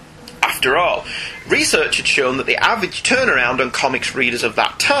 After all, research had shown that the average turnaround on comics readers of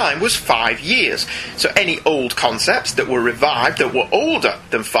that time was 5 years, so any old concepts that were revived that were older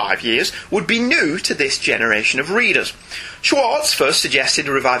than 5 years would be new to this generation of readers. Schwartz first suggested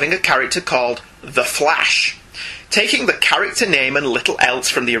reviving a character called The Flash. Taking the character name and little else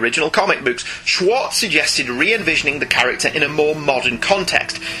from the original comic books, Schwartz suggested re-envisioning the character in a more modern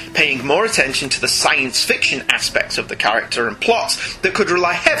context, paying more attention to the science fiction aspects of the character and plots that could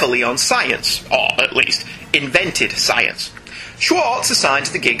rely heavily on science, or at least invented science. Schwartz assigned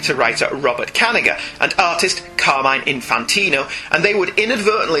the gig to writer Robert Kanigher and artist Carmine Infantino, and they would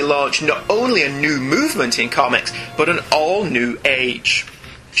inadvertently launch not only a new movement in comics, but an all-new age.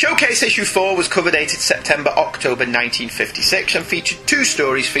 Showcase issue 4 was cover dated September-October 1956 and featured 2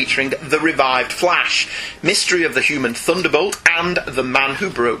 stories featuring the revived Flash, Mystery of the Human Thunderbolt and The Man Who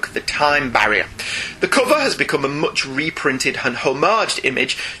Broke the Time Barrier. The cover has become a much reprinted and homaged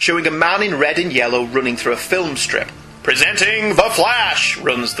image showing a man in red and yellow running through a film strip. "Presenting The Flash,"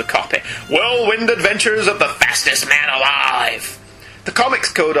 runs the copy. "Whirlwind adventures of the fastest man alive." The Comics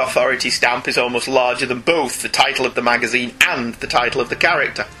Code Authority stamp is almost larger than both the title of the magazine and the title of the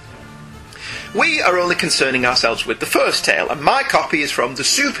character. We are only concerning ourselves with the first tale, and my copy is from The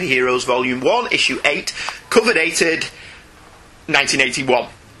Superheroes Volume 1, Issue 8, cover dated 1981.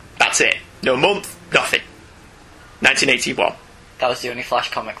 That's it. No month, nothing. 1981. That was the only Flash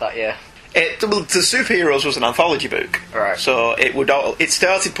comic that year. The Superheroes was an anthology book, right? So it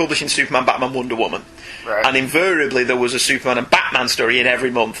started publishing Superman, Batman, Wonder Woman, right? And invariably there was a Superman and Batman story in every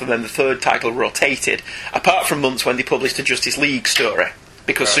month, and then the third title rotated. Apart from months when they published a Justice League story,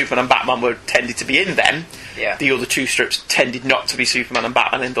 because right. Superman and Batman were tended to be in them. Yeah. The other 2 strips tended not to be Superman and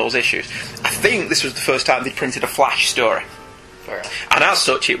Batman in those issues. I think this was the first time they printed a Flash story. And as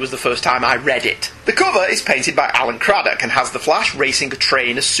such, it was the first time I read it. The cover is painted by Alan Craddock and has the Flash racing a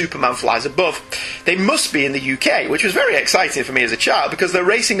train as Superman flies above. They must be in the UK, which was very exciting for me as a child because they're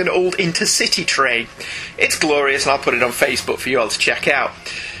racing an old intercity train. It's glorious, and I'll put it on Facebook for you all to check out.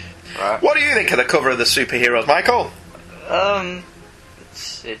 Right. What do you think of the cover of the Superheroes, Michael?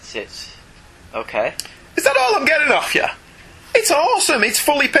 It's okay. Is that all I'm getting off you? It's awesome. It's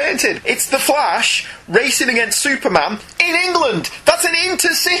fully painted. It's the Flash racing against Superman in England. That's an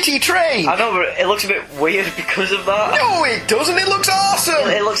intercity train. I know, but it looks a bit weird because of that. No, it doesn't. It looks awesome.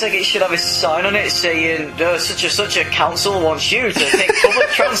 It looks like it should have a sign on it saying, such a council wants you to take public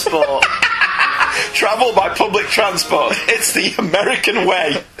transport. Travel by public transport. It's the American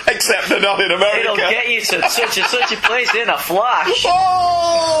way. Except they're not in America. It'll get you to such a place in a Flash.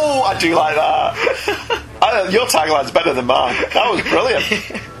 Oh, I do like that. Your tagline's better than mine. That was brilliant.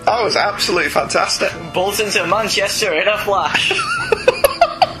 That was absolutely fantastic. Bolton to Manchester in a flash. And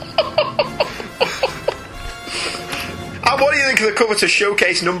what do you think of the cover to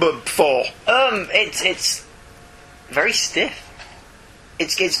Showcase number 4? It's very stiff.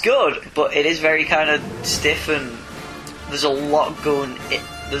 It's good, but it is very kind of stiff, and there's a lot going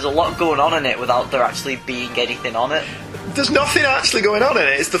on in it without there actually being anything on it. There's nothing actually going on in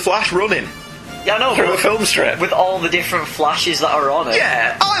it. It's the Flash running. Yeah, I know. Through a film strip. With all the different flashes that are on it.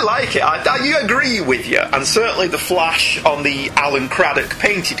 Yeah, I like it. I agree with you. And certainly the Flash on the Alan Craddock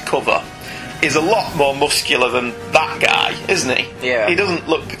painted cover is a lot more muscular than that guy, isn't he? Yeah. He doesn't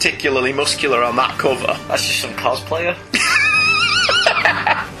look particularly muscular on that cover. That's just some cosplayer.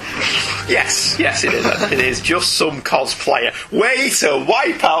 Yes, it is. It is just some cosplayer. Way to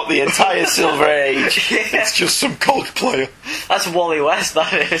wipe out the entire Silver Age. Yeah. It's just some cosplayer. That's Wally West,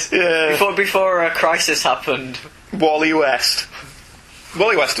 that is. Yeah. Before a crisis happened. Wally West.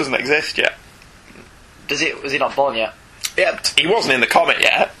 Wally West doesn't exist yet. Was he not born yet? Yeah, he wasn't in the comic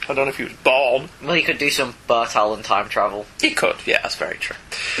yet. I don't know if he was born. Well, he could do some Burt Allen time travel. He could, yeah, that's very true.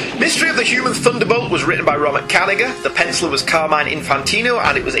 Mystery of the Human Thunderbolt was written by Robert Kanigher, the penciler was Carmine Infantino,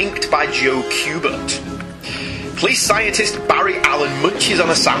 and it was inked by Joe Kubert. Police scientist Barry Allen munches on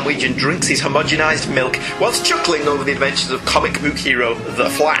a sandwich and drinks his homogenized milk whilst chuckling over the adventures of comic book hero The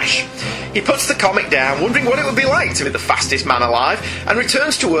Flash. He puts the comic down, wondering what it would be like to be the fastest man alive, and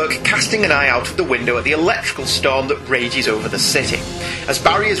returns to work casting an eye out of the window at the electrical storm that rages over the city. As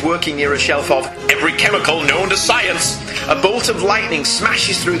Barry is working near a shelf of every chemical known to science, a bolt of lightning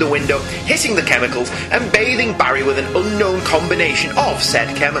smashes through the window, hitting the chemicals and bathing Barry with an unknown combination of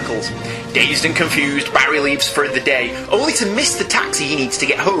said chemicals. Dazed and confused, Barry leaves for the day, only to miss the taxi he needs to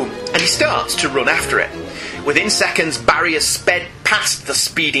get home, and he starts to run after it. Within seconds, Barry has sped past the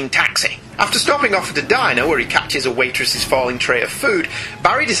speeding taxi. After stopping off at a diner where he catches a waitress's falling tray of food,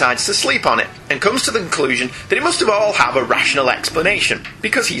 Barry decides to sleep on it, and comes to the conclusion that it must have all have a rational explanation,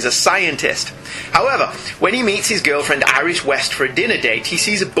 because he's a scientist. However, when he meets his girlfriend Iris West for a dinner date, he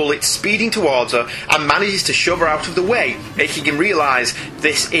sees a bullet speeding towards her and manages to shove her out of the way, making him realise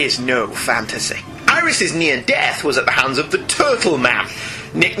this is no fantasy. Iris's near death was at the hands of the Turtle Man,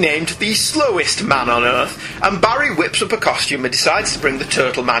 nicknamed the slowest man on Earth, and Barry whips up a costume and decides to bring the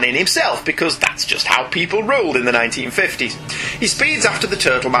Turtle Man in himself, because that's just how people rolled in the 1950s. He speeds after the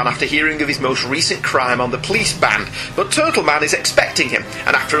Turtle Man after hearing of his most recent crime on the police band, but Turtle Man is expecting him,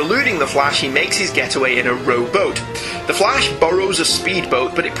 and after eluding the Flash, he makes his getaway in a rowboat. The Flash borrows a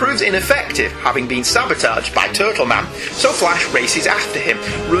speedboat, but it proves ineffective, having been sabotaged by Turtle Man, so Flash races after him,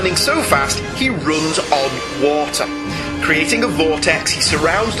 running so fast he runs on water. Creating a vortex, he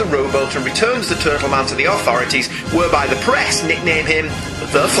surrounds the rowboat and returns the Turtle Man to the authorities, whereby the press nickname him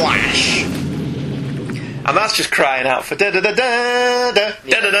The Flash. And that's just crying out for da-da-da-da-da,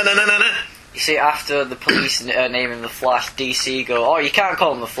 da-da-da-da-da-da. You see, after the police name him The Flash, DC go, oh, you can't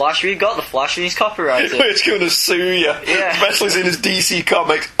call him The Flash, we've got The Flash and he's copyrighted. We're just going to sue you. Yeah. Especially since his DC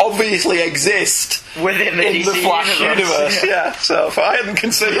comics obviously exist within the in DC the Flash universe. Yeah, so if I hadn't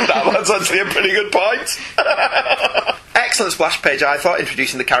considered that, that's actually a pretty good point. Excellent splash page, I thought,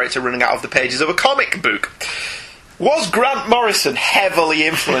 introducing the character running out of the pages of a comic book. Was Grant Morrison heavily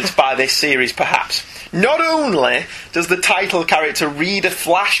influenced by this series, perhaps? Not only does the title character read a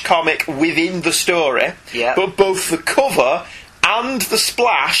Flash comic within the story, but both the cover and the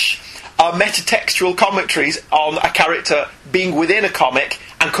splash are metatextual commentaries on a character being within a comic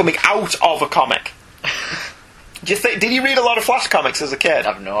and coming out of a comic. Do you think? Did you read a lot of Flash comics as a kid?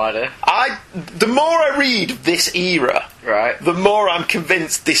 I have no idea. The more I read this era, right, the more I'm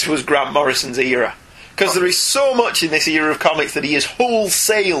convinced this was Grant Morrison's era. Because there is so much in this era of comics that he is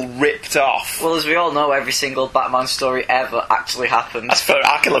wholesale ripped off. Well, as we all know, every single Batman story ever actually happened. That's fair.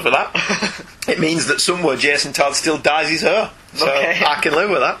 I can live with that. It means that somewhere Jason Todd still dyes his hair. So okay. I can live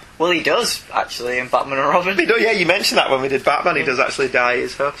with that. Well, he does, actually, in Batman and Robin. Yeah, you mentioned that when we did Batman. He does actually dye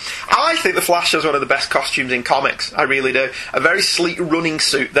his hair. I think the Flash has one of the best costumes in comics. I really do. A very sleek running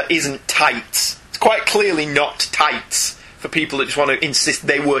suit that isn't tights. It's quite clearly not tights for people that just want to insist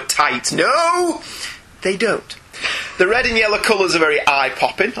they were tights. No! They don't. The red and yellow colours are very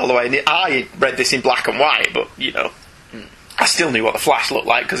eye-popping, although I read this in black and white, but, you know, I still knew what the Flash looked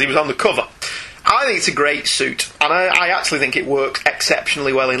like because he was on the cover. I think it's a great suit, and I actually think it works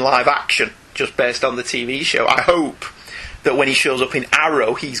exceptionally well in live action, just based on the TV show. I hope that when he shows up in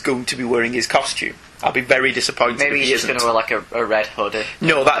Arrow, he's going to be wearing his costume. I'll be very disappointed. Maybe if he's he just isn't. going to wear like a red hoodie.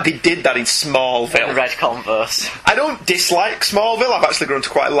 No, they did that in Smallville. And red Converse. I don't dislike Smallville. I've actually grown to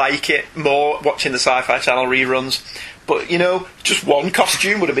quite like it more watching the Sci-Fi Channel reruns. But, just one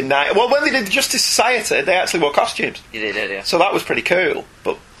costume would have been nice. Well, when they did the Justice Society, they actually wore costumes. Yeah, they did, yeah. So that was pretty cool.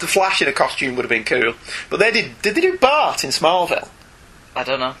 But the Flash in a costume would have been cool. But did they do Bart in Smallville? I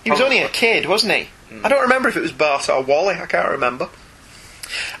don't know. He was only a kid, wasn't he? I don't remember if it was Bart or Wally. I can't remember.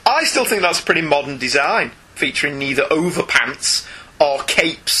 I still think that's a pretty modern design, featuring neither overpants or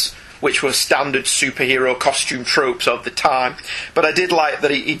capes, which were standard superhero costume tropes of the time. But I did like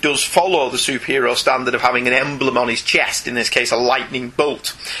that he does follow the superhero standard of having an emblem on his chest, in this case a lightning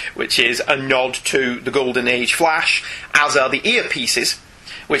bolt, which is a nod to the Golden Age Flash, as are the earpieces,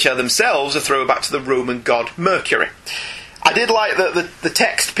 which are themselves a throwback to the Roman god Mercury. I did like that the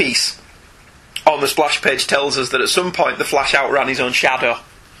text piece on the splash page tells us that at some point the Flash outran his own shadow.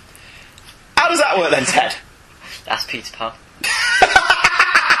 How does that work then, Ted? That's Peter Pan.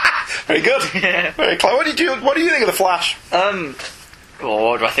 Very good. Yeah. Very clever. What do you think of the Flash?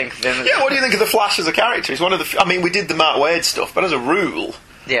 What do I think of him? Yeah, what do you think of the Flash as a character? He's one of the... we did the Mark Waid stuff, but as a rule,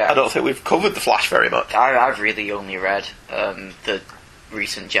 yeah, I don't think we've covered the Flash very much. I've really only read the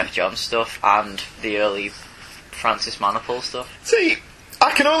recent Jeff Johns stuff and the early Francis Manapul stuff. See,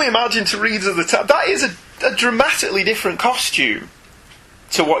 I can only imagine to readers of the time, that is a dramatically different costume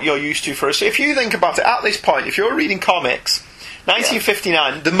to what you're used to for us. So if you think about it, at this point, if you're reading comics,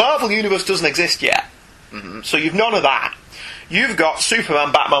 1959, the Marvel Universe doesn't exist yet. Mm-hmm. So you've none of that. You've got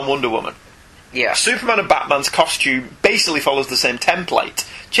Superman, Batman, Wonder Woman. Yeah. Superman and Batman's costume basically follows the same template.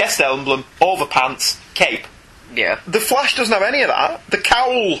 Chest emblem, overpants, cape. Yeah. The Flash doesn't have any of that. The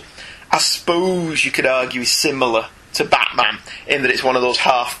cowl, I suppose you could argue, is similar to Batman, in that it's one of those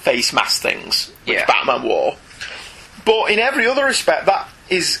half face mask things, which Batman wore. But in every other respect, that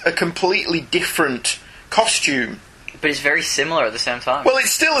is a completely different costume. But it's very similar at the same time. Well,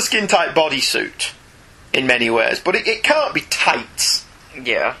 it's still a skin-tight bodysuit, in many ways, but it can't be tights.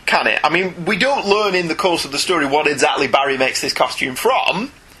 Yeah. Can it? We don't learn in the course of the story what exactly Barry makes this costume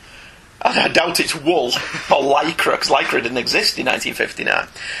from. And I doubt it's wool or lycra, because lycra didn't exist in 1959.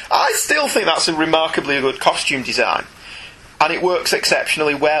 I still think that's a remarkably good costume design. And it works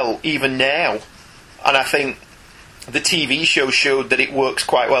exceptionally well, even now. And I think the TV show showed that it works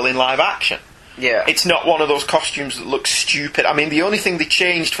quite well in live action. Yeah. It's not one of those costumes that looks stupid. The only thing they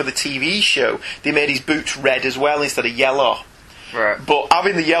changed for the TV show, they made his boots red as well instead of yellow. Right. But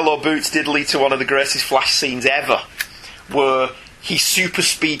having the yellow boots did lead to one of the greatest Flash scenes ever, where he super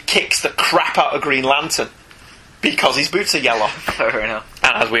speed kicks the crap out of Green Lantern because his boots are yellow. Fair enough.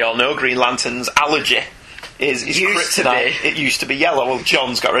 And as we all know, Green Lantern's allergy is kryptonite. It used to be yellow. Well,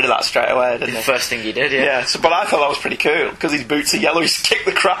 John's got rid of that straight away, didn't he? The first thing he did, yeah. Yeah, but I thought that was pretty cool, because his boots are yellow, he's kicked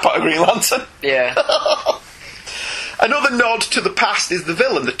the crap out of Green Lantern. Yeah. Another nod to the past is the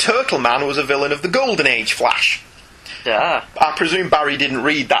villain. The Turtle Man was a villain of the Golden Age Flash. Yeah. I presume Barry didn't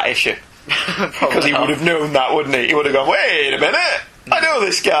read that issue. Because he would have known that, wouldn't he? He would have gone, wait a minute, I know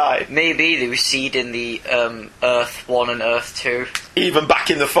this guy. Maybe they were seeding the Earth 1 and Earth 2. Even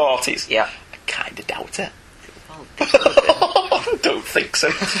back in the 40s? Yeah. I kind of doubt it. Well, Don't think so.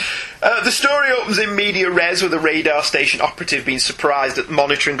 The story opens in media res with a radar station operative being surprised at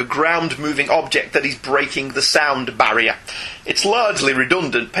monitoring a ground-moving object that is breaking the sound barrier. It's largely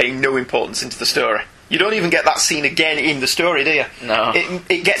redundant, paying no importance into the story. You don't even get that scene again in the story, do you? No.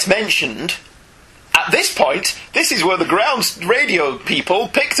 It gets mentioned. At this point, this is where the ground radio people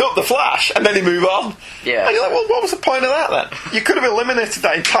picked up the Flash, and then they move on. Yeah. And you're like, well, what was the point of that then? You could have eliminated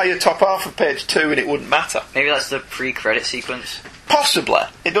that entire top half of page 2 and it wouldn't matter. Maybe that's the pre-credit sequence. Possibly.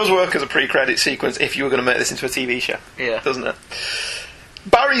 It does work as a pre-credit sequence if you were going to make this into a TV show. Yeah. Doesn't it?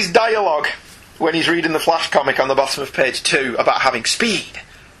 Barry's dialogue when he's reading the Flash comic on the bottom of page 2 about having speed,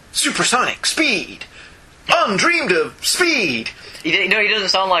 supersonic speed, undreamed of speed. He doesn't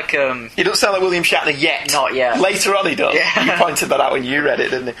sound like... He doesn't sound like William Shatner yet. Not yet. Later on he does. Yeah. You pointed that out when you read it,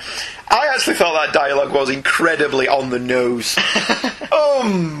 didn't you? I actually thought that dialogue was incredibly on the nose.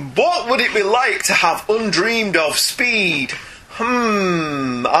 What would it be like to have undreamed of speed?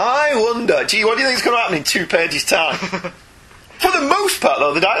 I wonder. Gee, what do you think is going to happen in 2 pages' time? For the most part,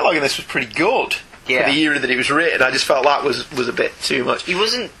 though, the dialogue in this was pretty good. Yeah. For the era that it was written, I just felt that was a bit too much. He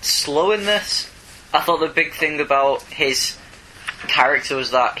wasn't slow in this. I thought the big thing about his character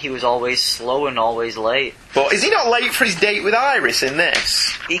was that he was always slow and always late. But is he not late for his date with Iris in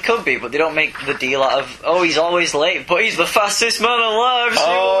this? He could be, but they don't make the deal out of, oh, he's always late, but he's the fastest man alive.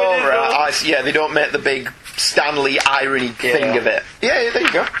 Oh, right. Yeah, they don't make the big Stanley irony thing of it. Yeah, there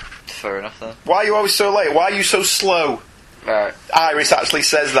you go. Fair enough, then. Why are you always so late? Why are you so slow? Right. Iris actually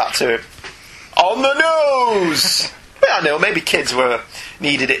says that to him. On the nose! Well, I know, maybe kids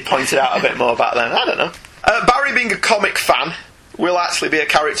needed it pointed out a bit more back then. I don't know. Barry, being a comic fan, will actually be a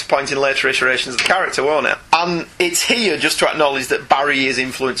character point in later iterations of the character, won't it? And it's here just to acknowledge that Barry is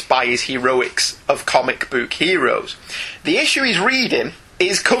influenced by his heroics of comic book heroes. The issue he's reading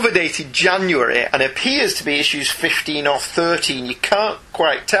is cover dated January and appears to be issues 15 or 13. You can't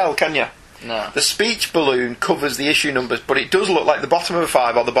quite tell, can you? No. The speech balloon covers the issue numbers, but it does look like the bottom of a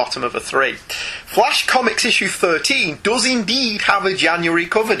 5 or the bottom of a 3. Flash Comics issue 13 does indeed have a January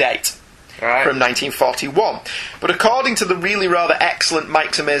cover date. Right. From 1941. But according to the really rather excellent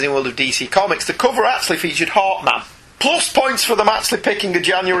Mike's Amazing World of DC Comics, the cover actually featured Hawkman. Plus points for them actually picking a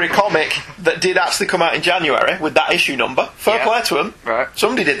January comic that did actually come out in January with that issue number. Fair play to them. Right.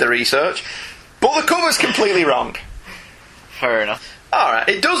 Somebody did the research. But the cover's completely wrong. Fair enough. Alright,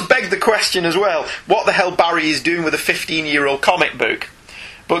 it does beg the question as well, what the hell Barry is doing with a 15-year-old comic book.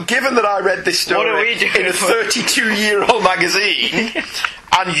 But given that I read this story in a 32-year-old magazine,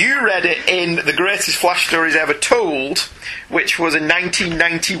 and you read it in The Greatest Flash Stories Ever Told, which was a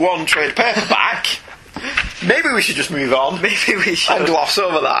 1991 trade paperback, maybe we should just move on. Maybe we should. And gloss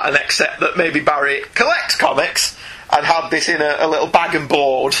over that and accept that maybe Barry collects comics and had this in a little bag and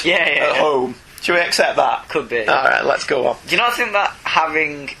board at home. Should we accept that? Could be. Alright, let's go on. Do you not think that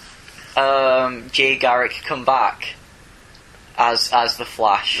having Jay Garrick come back as the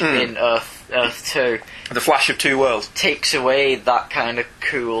Flash in Earth 2... The Flash of Two Worlds. Takes away that kind of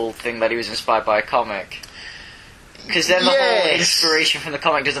cool thing that he was inspired by a comic? Because then the whole inspiration from the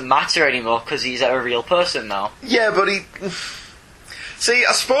comic doesn't matter anymore because he's a real person now. Yeah, but he... See,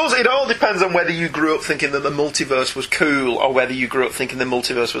 I suppose it all depends on whether you grew up thinking that the multiverse was cool or whether you grew up thinking the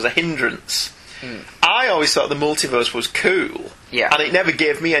multiverse was a hindrance. I always thought the multiverse was cool. Yeah. And it never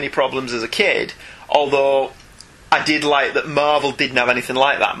gave me any problems as a kid, although I did like that Marvel didn't have anything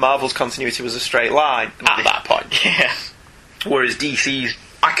like that. Marvel's continuity was a straight line at that point. Yeah. Whereas DC's...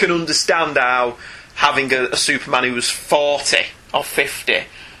 I can understand how having a Superman who was 40 or 50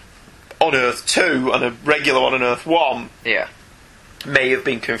 on Earth 2 and a regular one on Earth 1 may have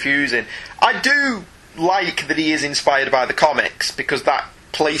been confusing. I do like that he is inspired by the comics, because that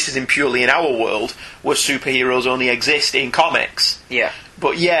places him purely in our world where superheroes only exist in comics. Yeah.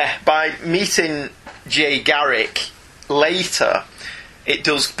 But yeah, by meeting Jay Garrick later, it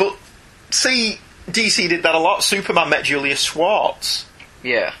does... But, see, DC did that a lot. Superman met Julius Schwartz.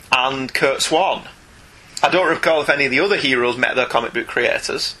 Yeah. And Kurt Swan. I don't recall if any of the other heroes met their comic book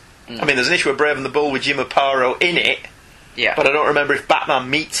creators. I mean, there's an issue of Brave and the Bull with Jim Aparo in it, but I don't remember if Batman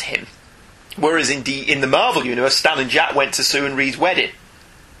meets him. Whereas in the Marvel universe, Stan and Jack went to Sue and Reed's wedding.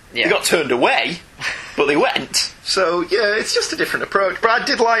 Yeah. They got turned away, but they went. So yeah, it's just a different approach. But I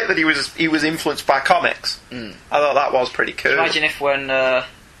did like that he was influenced by comics. I thought that was pretty cool. Imagine if when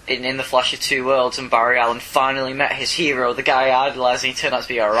in the Flash of Two Worlds and Barry Allen finally met his hero, the guy he idolised, and he turned out to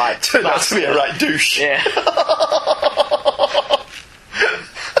be a right douche. Yeah.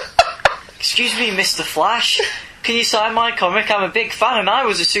 Excuse me, Mr. Flash. Can you sign my comic? I'm a big fan, and I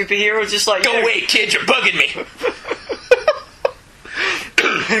was a superhero just like you. Go away, kid! You're bugging me.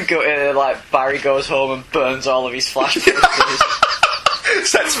 Barry goes home and burns all of his Flash posters.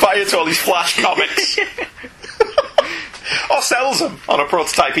 Sets fire to all his Flash comics. Or sells them on a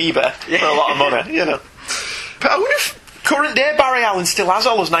prototype eBay for a lot of money, you know. But I wonder if current day Barry Allen still has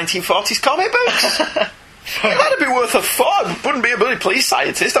all those 1940s comic books. That'd be worth a fun. Wouldn't be a bloody police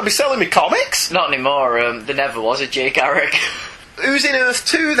scientist. I'd be selling me comics. Not anymore. There never was a Jay Garrick. Who's in Earth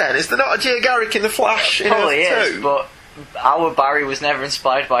 2 then? Is there not a Jay Garrick in the Flash in Probably Earth 2? is, but our Barry was never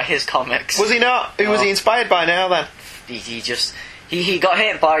inspired by his comics. Was he not? Who was he inspired by now then? He got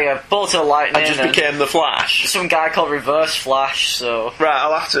hit by a bolt of lightning and just became the Flash. Some guy called Reverse Flash, so... Right,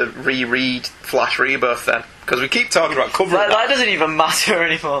 I'll have to reread Flash Rebirth then, because we keep talking about covering that doesn't even matter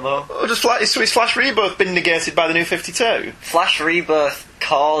anymore, though. Oh, is Flash Rebirth been negated by the New 52? Flash Rebirth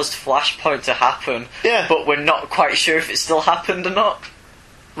caused Flashpoint to happen, but we're not quite sure if it still happened or not.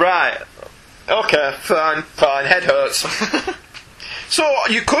 Right. Okay, fine, head hurts. So,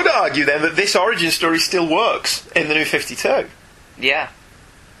 you could argue then that this origin story still works in the New 52. Yeah.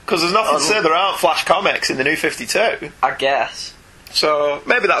 Because there's nothing to say there aren't Flash comics in the New 52. I guess. So,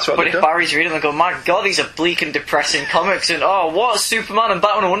 maybe that's what But if Barry's reading them and go, my god, these are bleak and depressing comics, and what, Superman and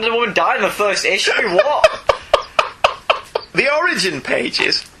Batman and Wonder Woman died in the first issue? What? The origin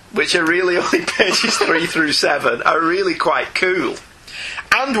pages, which are really only pages 3 through 7, are really quite cool.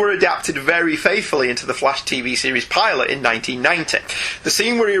 And were adapted very faithfully into the Flash TV series pilot in 1990. The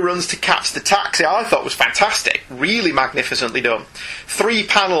scene where he runs to catch the taxi I thought was fantastic, really magnificently done. 3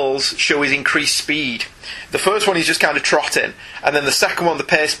 panels show his increased speed. The first one he's just kind of trotting, and then the second one the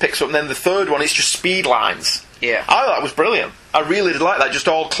pace picks up, and then the third one it's just speed lines. Yeah. I thought that was brilliant. I really did like that, just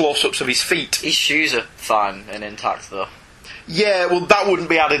all close-ups of his feet. His shoes are fine and intact, though. Yeah, well, that wouldn't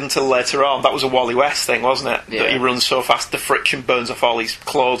be added until later on. That was a Wally West thing, wasn't it? Yeah. That he runs so fast, the friction burns off all his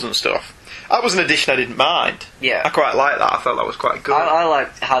clothes and stuff. That was an addition I didn't mind. Yeah. I quite like that. I thought that was quite good. I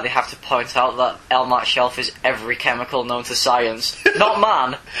like how they have to point out that LMAT shelf is every chemical known to science. Not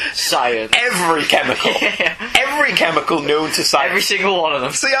man, science. Every chemical. Yeah. Every chemical known to science. Every single one of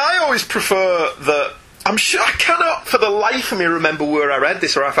them. See, I always prefer that... I'm sure I cannot for the life of me remember where I read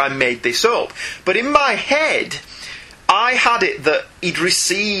this or if I made this up. But in my head, I had it that he'd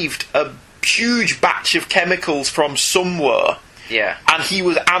received a huge batch of chemicals from somewhere... Yeah. And he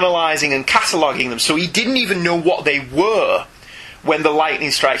was analysing and cataloguing them, so he didn't even know what they were when the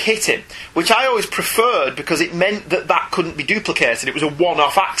lightning strike hit him, which I always preferred because it meant that that couldn't be duplicated. It was a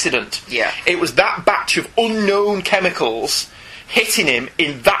one-off accident. Yeah. It was that batch of unknown chemicals hitting him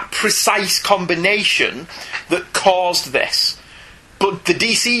in that precise combination that caused this. But the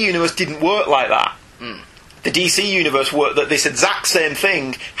DC universe didn't work like that. The DC universe worked that this exact same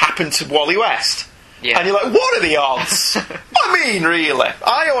thing happened to Wally West. Yeah. And you're like, what are the odds? I mean, really.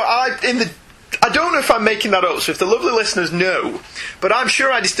 I don't know if I'm making that up, so if the lovely listeners know, but I'm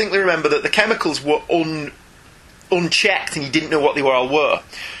sure I distinctly remember that the chemicals were unchecked and he didn't know what they all were.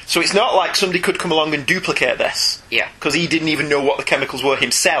 So it's not like somebody could come along and duplicate this. Yeah. Because he didn't even know what the chemicals were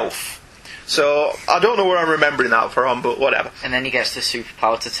himself. So I don't know where I'm remembering that from, but whatever. And then he gets the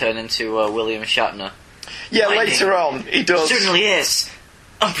superpower to turn into William Shatner. Yeah, Lightning. later on, he does. Certainly is.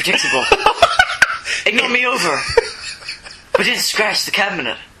 Unpredictable. It knocked me over, but didn't scratch the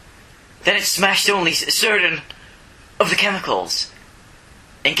cabinet. Then it smashed only certain of the chemicals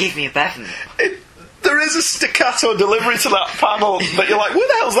and gave me a baton. There is a staccato delivery to that panel that you're like, where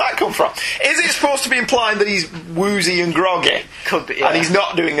the hell's that come from? Is it supposed to be implying that he's woozy and groggy? Could be, yeah. And he's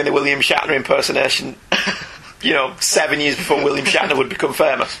not doing any William Shatner impersonation, 7 years before William Shatner would become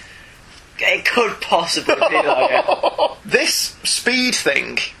famous? It could possibly be that, yeah. This speed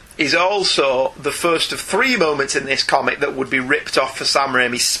thing is also the first of 3 moments in this comic that would be ripped off for Sam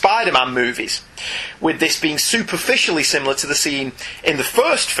Raimi's Spider-Man movies, with this being superficially similar to the scene in the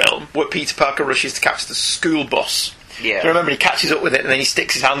first film where Peter Parker rushes to catch the school bus. Yeah. Do you remember he catches up with it and then he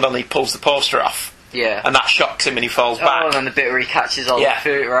sticks his hand on and he pulls the poster off? Yeah. And that shocks him and he falls back. Oh, and then the bit where he catches all the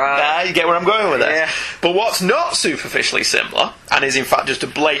food, right? Yeah, you get where I'm going with it. Yeah. But what's not superficially similar, and is in fact just a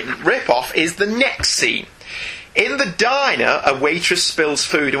blatant rip-off, is the next scene. In the diner, a waitress spills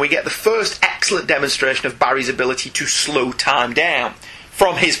food, and we get the first excellent demonstration of Barry's ability to slow time down,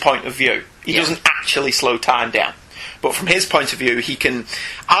 from his point of view. He doesn't actually slow time down. But from his point of view,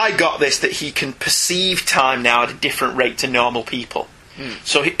 I got this, that he can perceive time now at a different rate to normal people.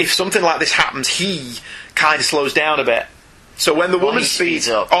 So if something like this happens, he kind of slows down a bit. So when the woman speeds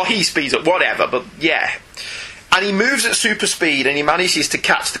up, or he speeds up, whatever, but yeah. And he moves at super speed and he manages to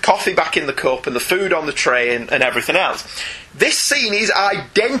catch the coffee back in the cup and the food on the tray and everything else. This scene is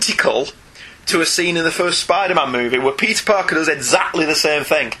identical to a scene in the first Spider-Man movie where Peter Parker does exactly the same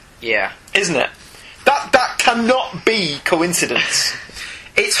thing. Yeah. Isn't it? That cannot be coincidence.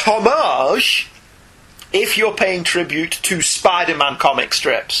 It's homage if you're paying tribute to Spider-Man comic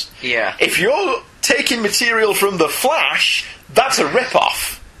strips. Yeah. If you're taking material from The Flash, that's a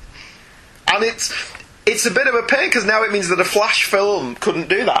rip-off. And it's a bit of a pain because now it means that a Flash film couldn't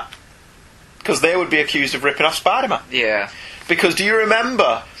do that. Because they would be accused of ripping off Spider-Man. Yeah. Because do you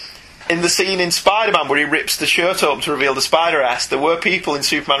remember in the scene in Spider-Man where he rips the shirt open to reveal the Spider-Ass, there were people in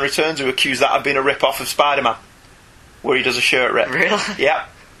Superman Returns who accused that of being a rip-off of Spider-Man. Where he does a shirt rip. Really? Yeah.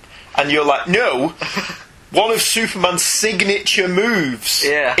 And you're like, no, one of Superman's signature moves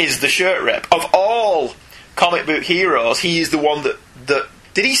is the shirt rip. Of all comic book heroes, he is the one that...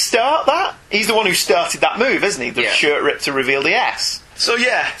 Did he start that? He's the one who started that move, isn't he? The shirt rip to reveal the S. So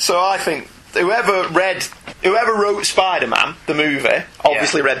I think whoever wrote Spider-Man, the movie,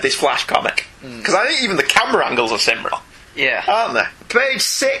 obviously read this Flash comic. Because I think even the camera angles are similar. Yeah. Aren't they? Page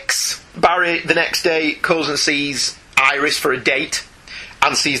 6, Barry the next day goes and sees Iris for a date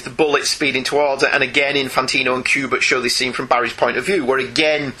and sees the bullet speeding towards her, and again Infantino and Kubert show this scene from Barry's point of view, where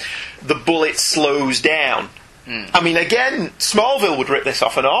again the bullet slows down. I mean, again, Smallville would rip this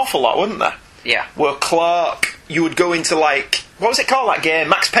off an awful lot, wouldn't they? Yeah. Where Clark, you would go into what was it called, that game?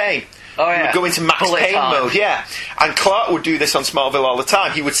 Max Payne. Oh, yeah. You would go into Max Payne mode, yeah. And Clark would do this on Smallville all the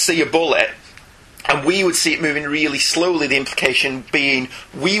time. He would see a bullet, and we would see it moving really slowly, the implication being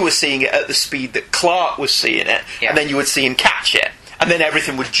we were seeing it at the speed that Clark was seeing it, and then you would see him catch it. and then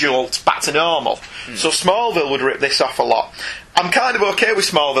everything would jolt back to normal. So Smallville would rip this off a lot. I'm kind of okay with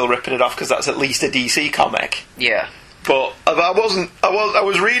Smallville ripping it off because that's at least a DC comic. Yeah. But I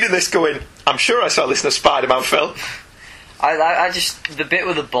was reading this going, I'm sure I saw this in a Spider-Man film. I just, the bit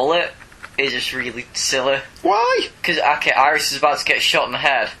with the bullet is just really silly. Why? Because, okay, Iris is about to get shot in the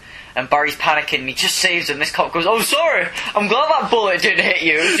head, and Barry's panicking, and he just saves him. This cop goes, "Oh, sorry, I'm glad that bullet didn't hit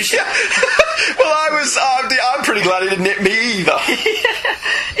you." It was just... I'm pretty glad it didn't hit me either.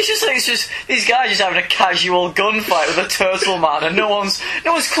 It's just these guys just having a casual gunfight with a Turtle Man, and no one's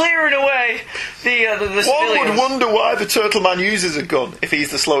clearing away the One civilians. would wonder why the Turtle Man uses a gun if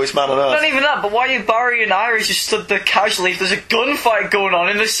he's the slowest man on Earth. Not even that, but why are Barry and Iris just stood there casually if there's a gunfight going on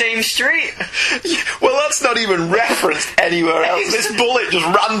in the same street? Well, that's not even referenced anywhere else. This bullet just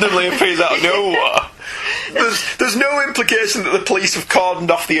randomly appears out of nowhere. There's no implication that the police have cordoned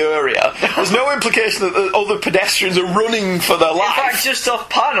off the area. There's no implication that the other pedestrians are running for their life. In fact, just off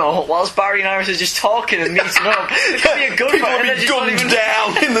panel, whilst Barry and Iris are just talking and meeting up, there could be a gunfight. People are being gunned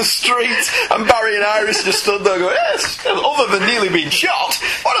down in the streets, and Barry and Iris just stood there going, "Yes, other than nearly being shot,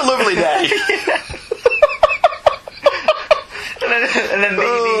 what a lovely day." and then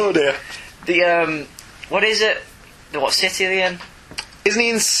oh dear. The what is it? What city are they in? Isn't he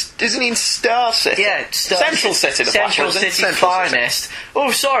in Star City? Yeah, Central City. Central City finest. Oh,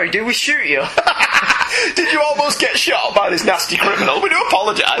 sorry, did we shoot you? Did you almost get shot by this nasty criminal? We do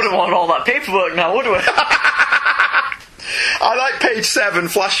apologise. Wouldn't want all that paperwork now, would we? I like page 7,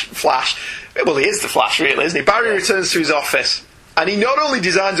 Flash. Well, he is the Flash, really, isn't he? Barry returns to his office, and he not only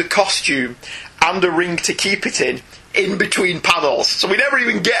designs a costume and a ring to keep it in between panels. So we never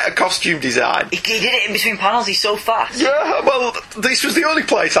even get a costume design. He did it in between panels, he's so fast. Yeah, well, this was the only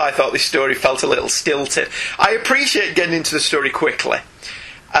place I thought this story felt a little stilted. I appreciate getting into the story quickly.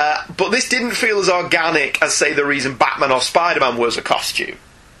 But this didn't feel as organic as, say, the reason Batman or Spider-Man wears a costume.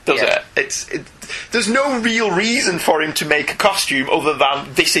 Does it? There's no real reason for him to make a costume other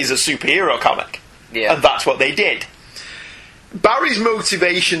than this is a superhero comic. Yeah. And that's what they did. Barry's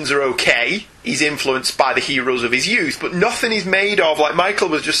motivations are okay. He's influenced by the heroes of his youth, but nothing is made of, like Michael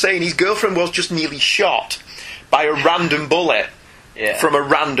was just saying, his girlfriend was just nearly shot by a random bullet from a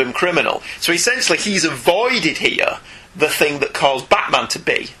random criminal. So essentially he's avoided here the thing that caused Batman to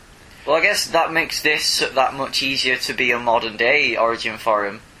be. Well, I guess that makes this that much easier to be a modern day origin for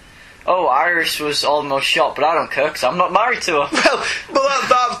him. Oh, Iris was almost shot, but I don't care because I'm not married to her.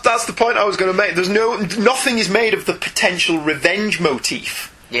 Well, that's the point I was going to make. Nothing is made of the potential revenge motif.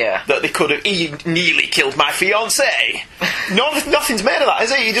 Yeah. That they could have. He nearly killed my fiancée. Nothing's made of that,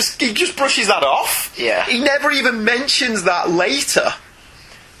 is it? He just brushes that off. Yeah. He never even mentions that later.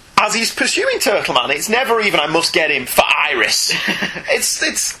 As he's pursuing Turtle Man, it's never even I must get him for Iris. I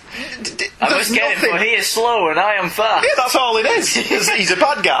must get him, for he is slow and I am fast. Yeah, that's all it is. He's a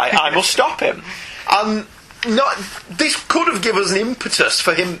bad guy. I must stop him. And this could have given us an impetus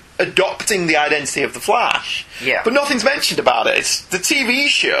for him adopting the identity of the Flash. Yeah. But nothing's mentioned about it. It's the TV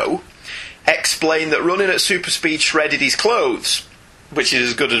show explained that running at super speed shredded his clothes, which is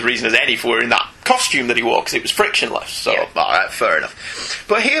as good a reason as any for wearing that costume that he wore, because it was frictionless. So, alright, fair enough.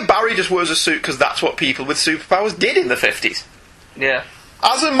 But here, Barry just wears a suit because that's what people with superpowers did in the 50s. Yeah.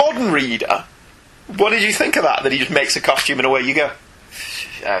 As a modern reader, what did you think of that he just makes a costume and away you go?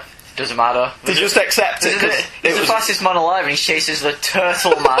 Doesn't matter. They just accept it. He's the fastest man alive and he chases the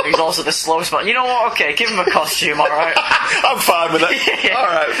Turtle Man, who's also the slowest man. You know what? Okay, give him a costume, alright? I'm fine with it. Yeah.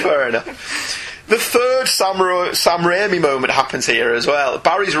 Alright, fair enough. The third Sam Raimi moment happens here as well.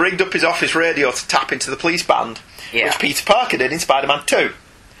 Barry's rigged up his office radio to tap into the police band, which Peter Parker did in Spider-Man 2.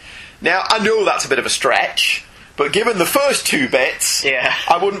 Now, I know that's a bit of a stretch, but given the first two bits,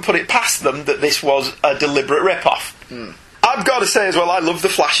 I wouldn't put it past them that this was a deliberate rip-off. I've got to say as well, I love the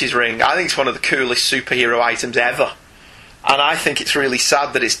Flash's ring. I think it's one of the coolest superhero items ever. And I think it's really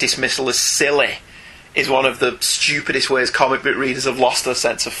sad that its dismissal as silly is one of the stupidest ways comic book readers have lost their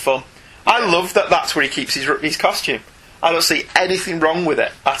sense of fun. I love that that's where he keeps his costume. I don't see anything wrong with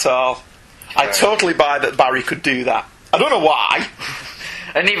it at all. I totally buy that Barry could do that. I don't know why.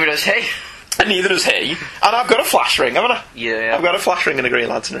 And neither does he. And neither does he. And I've got a Flash ring, haven't I? Yeah. I've got a Flash ring and a Green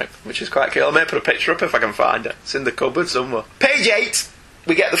Lantern ring, which is quite cool. I may put a picture up if I can find it. It's in the cupboard somewhere. Page 8,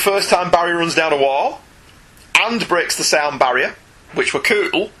 we get the first time Barry runs down a wall and breaks the sound barrier, which were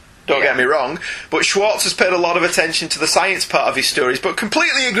cool. Don't get me wrong, but Schwartz has paid a lot of attention to the science part of his stories, but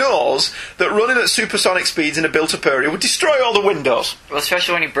completely ignores that running at supersonic speeds in a built-up area would destroy all the windows. Well,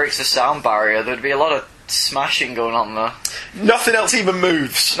 especially when he breaks the sound barrier, there'd be a lot of smashing going on there. Nothing else even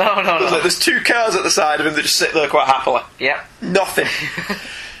moves. No. There's two cars at the side of him that just sit there quite happily. Yeah. Nothing.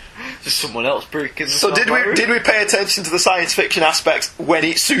 There's someone else breaking the So did we pay attention to the science fiction aspects when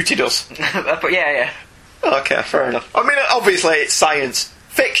it suited us? But yeah. Okay, fair enough. I mean, obviously it's science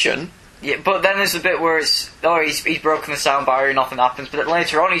fiction. Yeah, but then there's a bit where he's broken the sound barrier, nothing happens, but then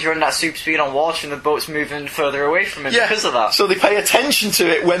later on he's running at super speed on water and the boat's moving further away from him because of that. So they pay attention to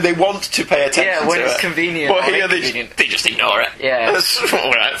it when they want to pay attention to it. Yeah, when it's convenient. But here they just ignore it. Yeah.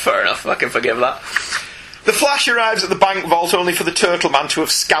 Alright, fair enough, I can forgive that. The Flash arrives at the bank vault only for the Turtle Man to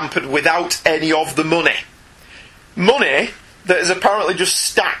have scampered without any of the money. Money that is apparently just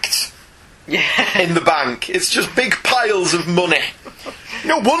stacked in the bank. It's just big piles of money.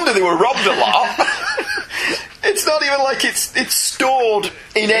 No wonder they were robbed a lot. It's not even like it's stored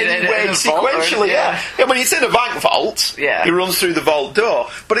in any way sequentially. I mean, it's in a bank vault. Yeah. It runs through the vault door,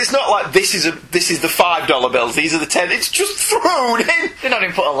 but it's not like this is the $5 bills. These are the 10. It's just thrown in. They don't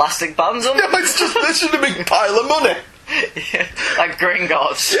even put elastic bands on. No, it's just a big pile of money. Yeah, like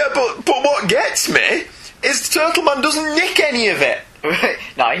Gringotts. Yeah, but what gets me is the Turtle Man doesn't nick any of it.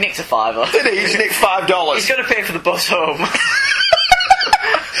 No, he nicked a $5. Did he? He nicked $5. He's going to pay for the bus home.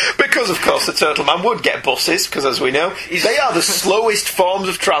 Because, of course, the Turtle Man would get buses, because, as we know, they are the slowest forms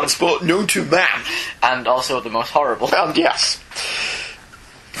of transport known to man. And also the most horrible. And yes.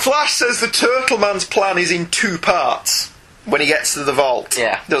 Flash says the Turtle Man's plan is in 2 parts when he gets to the vault.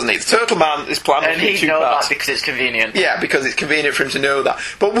 Yeah. Doesn't he? The Turtle Man is planned in 2 parts. And he'd know that because it's convenient. Yeah, because it's convenient for him to know that.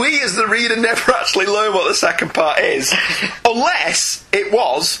 But we, as the reader, never actually learn what the second part is. Unless it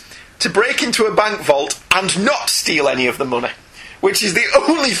was to break into a bank vault and not steal any of the money. Which is the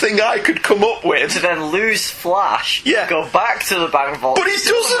only thing I could come up with. To then lose Flash, go back to the bank vault. But he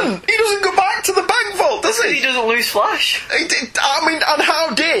doesn't! He doesn't go back to the bank vault, does he? He doesn't lose Flash. I mean, and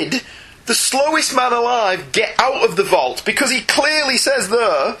how did the slowest man alive get out of the vault? Because he clearly says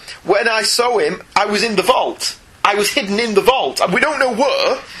there, when I saw him, I was in the vault. I was hidden in the vault. And we don't know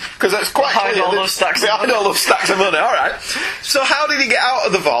where, because that's quite behind clear. All those stacks of money. All those stacks of money, alright. So how did he get out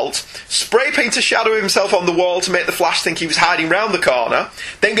of the vault, spray paint a shadow of himself on the wall to make the Flash think he was hiding round the corner,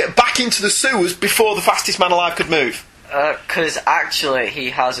 then get back into the sewers before the fastest man alive could move? Because actually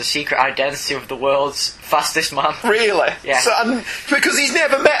he has a secret identity of the world's fastest man. Really? Yeah. So, and because he's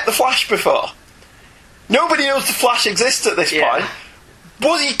never met the Flash before. Nobody knows the Flash exists at this point.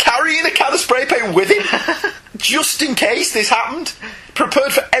 Was he carrying a can of spray paint with him? Just in case this happened?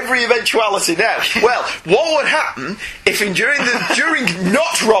 Prepared for every eventuality now. Well, what would happen if during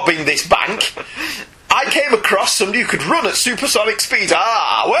not robbing this bank, I came across somebody who could run at supersonic speeds? Well,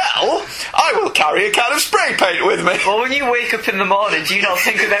 I will carry a can of spray paint with me. Well, when you wake up in the morning, do you not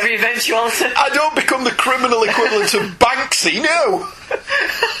think of every eventuality? I don't become the criminal equivalent of Banksy, no.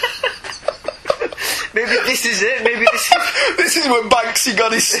 Maybe this is it. Maybe this is when Banksy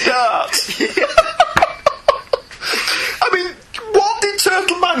got his start. I mean, what did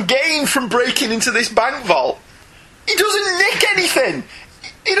Turtle Man gain from breaking into this bank vault? He doesn't nick anything.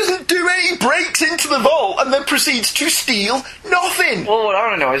 He doesn't do any. He breaks into the vault and then proceeds to steal nothing. Well, what I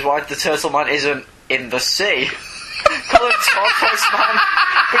want to know is why the Turtle Man isn't in the sea. Call him Tortoise Man.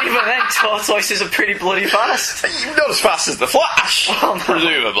 But even then, tortoises are pretty bloody fast. Not as fast as the Flash, well, no.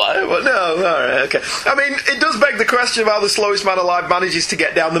 presumably. But no, alright, okay. I mean, it does beg the question of how the slowest man alive manages to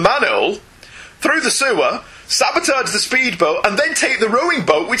get down the manhole, through the sewer, sabotage the speedboat, and then take the rowing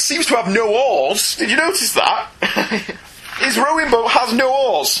boat, which seems to have no oars. Did you notice that? His rowing boat has no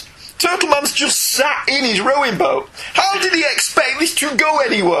oars. Turtle Man's just sat in his rowing boat. How did he expect this to go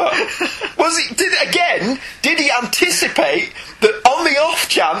anywhere? Did he anticipate that on the off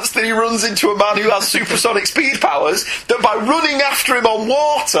chance that he runs into a man who has supersonic speed powers, that by running after him on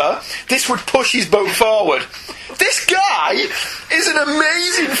water, this would push his boat forward? This guy is an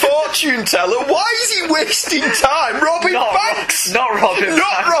amazing fortune teller. Why is he wasting time robbing banks? Not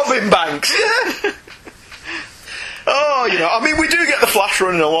robbing banks. Yeah. Oh, I mean, we do get the Flash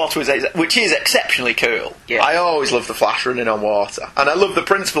running on water, which is exceptionally cool. Yeah. I always love the Flash running on water. And I love the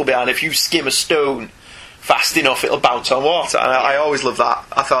principle behind if you skim a stone fast enough, it'll bounce on water. And I always love that.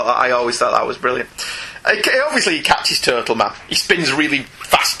 I always thought that was brilliant. Obviously, he catches Turtle Man. He spins really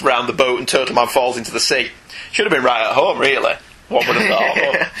fast around the boat and Turtle Man falls into the sea. Should have been right at home, really. One would have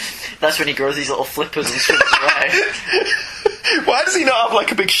thought. That's when he grows these little flippers and swims away. Why does he not have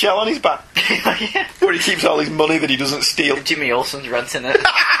like a big shell on his back? Yeah. Where he keeps all his money that he doesn't steal? Jimmy Olsen's renting it.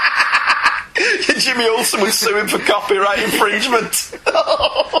 Jimmy Olsen was suing for copyright infringement.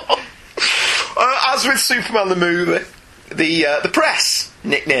 As with Superman the movie, the press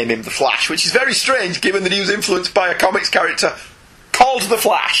nickname him the Flash, which is very strange given that he was influenced by a comics character called the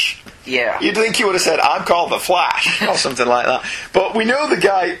Flash. Yeah. You'd think he would have said, I'm called the Flash, or something like that. But we know the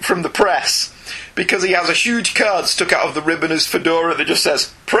guy from the press because he has a huge card stuck out of the ribbon of his fedora that just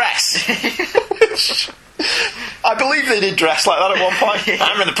says, press. I believe they did dress like that at one point.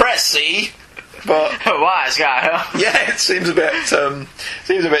 I'm in the press, see? But wise guy, huh? yeah, it seems a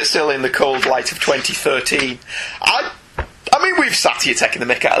bit still in the cold light of 2013. I mean, we've sat here taking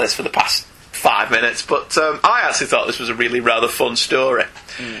the mick out of this for the past 5 minutes, but I actually thought this was a really rather fun story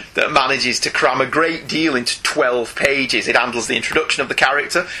that manages to cram a great deal into 12 pages. It handles the introduction of the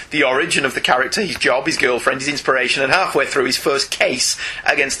character, the origin of the character, his job, his girlfriend, his inspiration, and halfway through his first case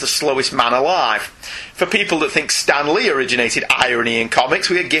against the slowest man alive. For people that think Stan Lee originated irony in comics,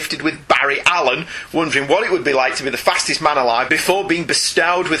 we are gifted with Barry Allen, wondering what it would be like to be the fastest man alive before being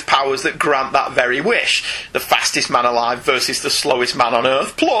bestowed with powers that grant that very wish. The fastest man alive versus the slowest man on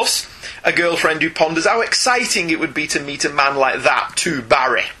Earth, plus a girlfriend who ponders how exciting it would be to meet a man like that, too,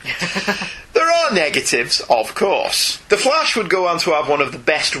 Barry. There are negatives, of course. The Flash would go on to have one of the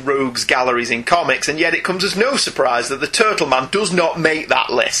best rogues galleries in comics, and yet it comes as no surprise that the Turtle Man does not make that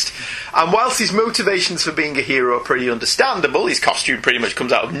list. And whilst his motivations for being a hero are pretty understandable, his costume pretty much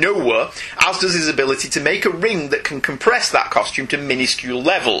comes out of nowhere, as does his ability to make a ring that can compress that costume to minuscule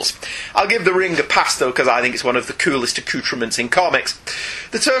levels. I'll give the ring a pass, though, because I think it's one of the coolest accoutrements in comics.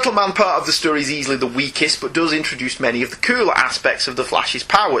 The Turtle Man part of the story is easily the weakest, but does introduce many of the cooler aspects of the Flash's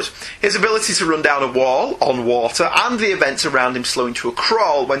powers. His ability to run down a wall on water, and the events around him slowing to a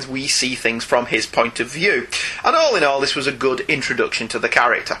crawl when we see things from his point of view. And all in all, this was a good introduction to the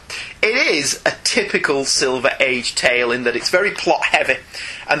character. It is a typical Silver Age tale in that it's very plot heavy,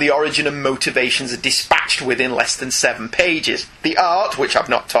 and the origin and motivations are dispatched within less than 7 pages. The art, which I've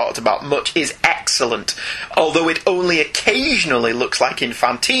not talked about much, is excellent, although it only occasionally looks like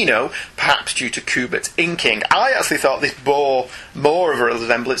Infantino, perhaps due to Kubert's inking. I actually thought this bore more of a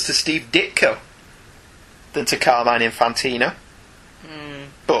resemblance to Steve Ditko than to Carmine Infantino.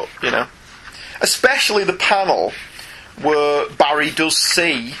 But, you know. Especially the panel where Barry does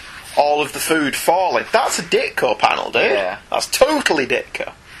see all of the food falling. That's a Ditko panel, dude. Yeah. That's totally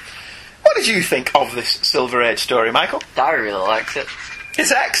Ditko. What did you think of this Silver Age story, Michael? I really liked it.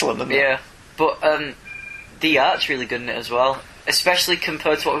 It's excellent, isn't it? Yeah, but the art's really good in it as well, especially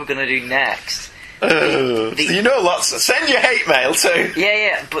compared to what we're going to do next. You know lots. Send your hate mail too.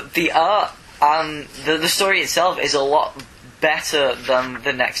 Yeah, but the art and the story itself is a lot better than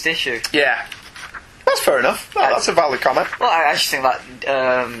the next issue. Yeah. That's fair enough. No, that's a valid comment. Well, I just think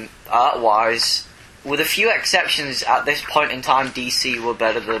that art-wise, with a few exceptions, at this point in time, DC were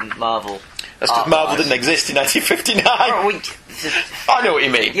better than Marvel. That's because Marvel didn't exist in 1959. I know what you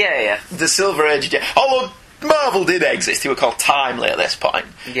mean. Yeah. The Silver Age. Although Marvel did exist, they were called Timely at this point.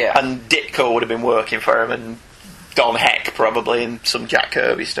 Yeah. And Ditko would have been working for him, and Don Heck probably, and some Jack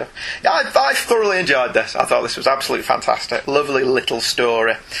Kirby stuff. Yeah, I thoroughly enjoyed this. I thought this was absolutely fantastic. Lovely little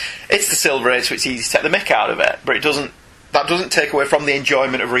story. It's the Silver Age, so it's easy to take the mick out of it, but that doesn't take away from the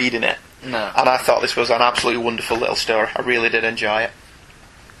enjoyment of reading it. No. And I thought this was an absolutely wonderful little story. I really did enjoy it.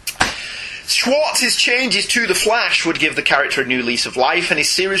 Schwartz's changes to the Flash would give the character a new lease of life, and his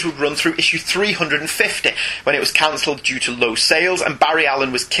series would run through issue 350 when it was cancelled due to low sales, and Barry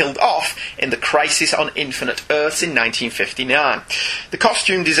Allen was killed off in the Crisis on Infinite Earths in 1959. The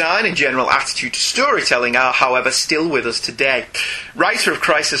costume design and general attitude to storytelling are, however, still with us today. Writer of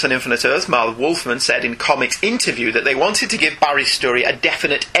Crisis on Infinite Earths, Marv Wolfman, said in Comics Interview that they wanted to give Barry's story a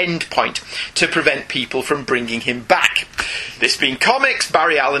definite end point to prevent people from bringing him back. This being comics,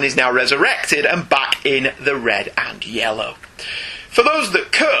 Barry Allen is now resurrected and back in the red and yellow. For those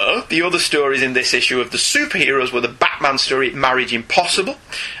that care, the other stories in this issue of the superheroes were the Batman story Marriage Impossible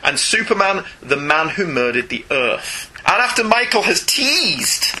and Superman, The Man Who Murdered the Earth. And after Michael has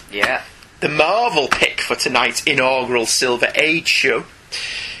teased the Marvel pick for tonight's inaugural Silver Age show,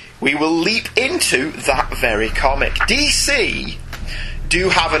 we will leap into that very comic. DC do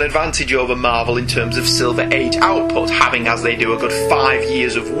have an advantage over Marvel in terms of Silver Age output, having as they do a good 5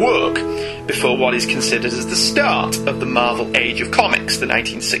 years of work before what is considered as the start of the Marvel Age of Comics, the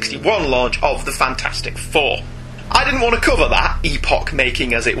 1961 launch of the Fantastic Four. I didn't want to cover that,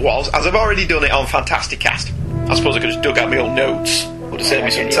 epoch-making as it was, as I've already done it on Fantastic Cast. I suppose I could have dug out my old notes. Would have saved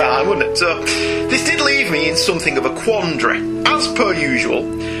me some time, wouldn't it? So, this did leave me in something of a quandary. As per usual,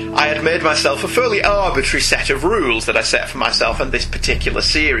 I had made myself a fairly arbitrary set of rules that I set for myself in this particular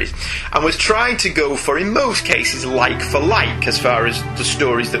series, and was trying to go for, in most cases, like for like, as far as the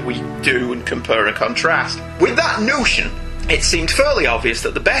stories that we do and compare and contrast. With that notion, it seemed fairly obvious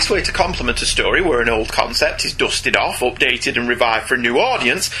that the best way to complement a story where an old concept is dusted off, updated and revived for a new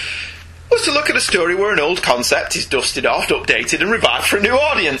audience was to look at a story where an old concept is dusted off, updated and revived for a new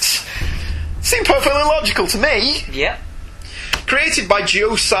audience. Seemed perfectly logical to me. Yeah. Created by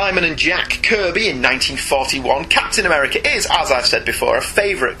Joe Simon and Jack Kirby in 1941, Captain America is, as I've said before, a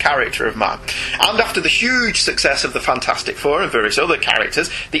favourite character of mine. And after the huge success of the Fantastic Four and various other characters,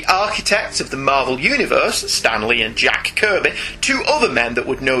 the architects of the Marvel Universe, Stan Lee and Jack Kirby, two other men that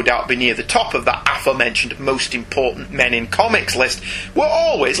would no doubt be near the top of that aforementioned most important men in comics list, were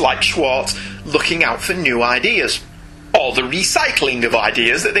always, like Schwartz, looking out for new ideas. Or the recycling of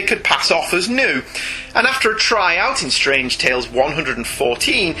ideas that they could pass off as new. And after a tryout in Strange Tales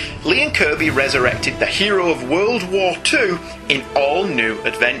 114, Lee and Kirby resurrected the hero of World War II in all new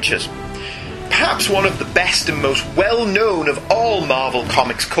adventures. Perhaps one of the best and most well-known of all Marvel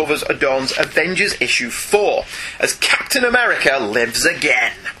Comics covers adorns Avengers issue 4, as Captain America lives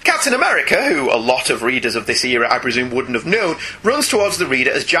again. Captain America, who a lot of readers of this era I presume wouldn't have known, runs towards the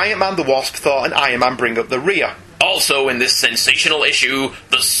reader as Giant Man, the Wasp, Thor and Iron Man bring up the rear. Also in this sensational issue,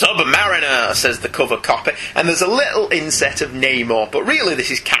 the Submariner, says the cover copy, and there's a little inset of Namor, but really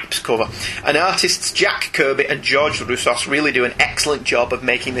this is Cap's cover. And artists Jack Kirby and George Roussos really do an excellent job of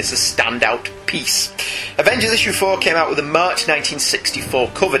making this a standout piece. Avengers issue 4 came out with a March 1964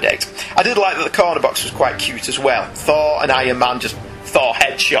 cover date. I did like that the corner box was quite cute as well. Thor and Iron Man just Thor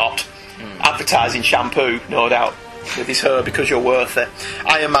headshot, advertising shampoo, no doubt, with his hair because you're worth it.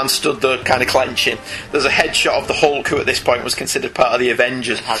 Iron Man stood there kind of clenching. There's a headshot of the Hulk, who at this point was considered part of the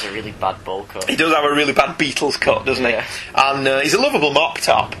Avengers. He has a really bad bowl cut. He does have a really bad Beatles cut, doesn't he? And he's a lovable mop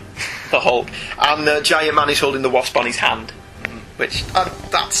top, the Hulk. And Giant Man is holding the Wasp on his hand, which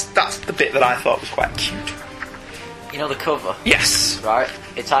that's the bit that I thought was quite cute. You know the cover? Yes. Right?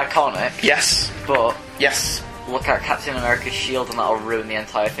 It's iconic. Yes. But yes, look at Captain America's shield and that'll ruin the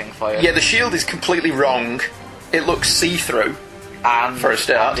entire thing for you. Yeah, the shield is completely wrong. It looks see-through, for a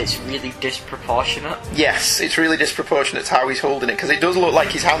start. And it's really disproportionate. Yes, it's really disproportionate to how he's holding it, because it does look like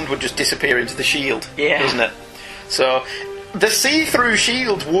his hand would just disappear into the shield, doesn't it? So, the see-through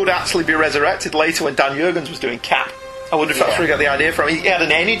shield would actually be resurrected later when Dan Jurgens was doing Cap. I wonder if that's where he got the idea from. He had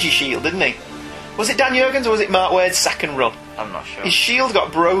an energy shield, didn't he? Was it Dan Jurgens or was it Mark Waid's second run? I'm not sure. His shield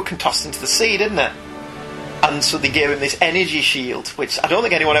got broke and tossed into the sea, didn't it? And so they gave him this energy shield, which I don't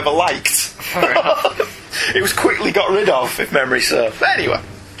think anyone ever liked. It was quickly got rid of, if memory serves. But anyway,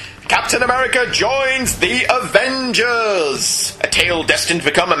 Captain America joins the Avengers! A tale destined to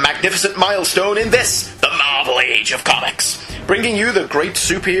become a magnificent milestone in this, the Marvel Age of Comics. Bringing you the great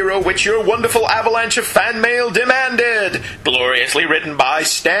superhero which your wonderful avalanche of fan mail demanded. Gloriously written by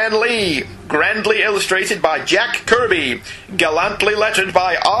Stan Lee. Grandly illustrated by Jack Kirby. Gallantly lettered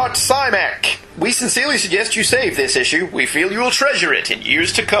by Art Simek. We sincerely suggest you save this issue. We feel you will treasure it in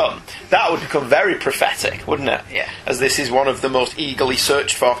years to come. That would become very prophetic, wouldn't it? Yeah. As this is one of the most eagerly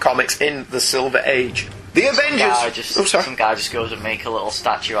searched for comics in the Silver Age. The Avengers... Some guy just goes and make a little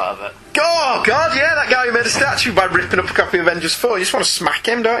statue out of it. Oh, God, yeah, that guy who made a statue by ripping up a copy of Avengers 4. You just want to smack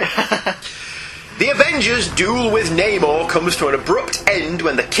him, don't you? The Avengers' duel with Namor comes to an abrupt end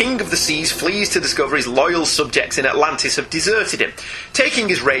when the King of the Seas flees to discover his loyal subjects in Atlantis have deserted him. Taking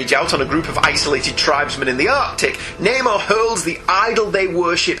his rage out on a group of isolated tribesmen in the Arctic, Namor hurls the idol they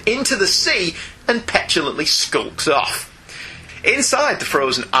worship into the sea and petulantly skulks off. Inside the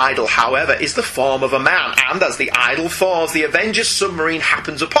frozen idol, however, is the form of a man, and as the idol falls, the Avengers submarine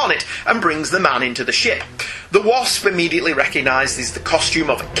happens upon it and brings the man into the ship. The Wasp immediately recognises the costume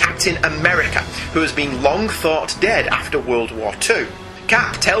of Captain America, who has been long thought dead after World War II.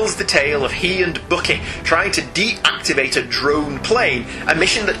 Cap tells the tale of he and Bucky trying to deactivate a drone plane, a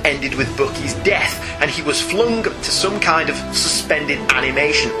mission that ended with Bucky's death, and he was flung to some kind of suspended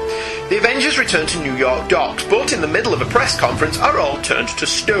animation. The Avengers return to New York docks, but in the middle of a press conference are all turned to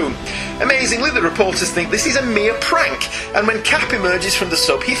stone. Amazingly, the reporters think this is a mere prank, and when Cap emerges from the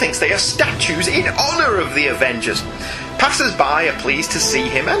sub, he thinks they are statues in honour of the Avengers. Passers-by are pleased to see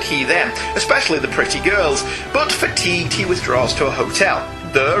him and he them, especially the pretty girls, but fatigued he withdraws to a hotel.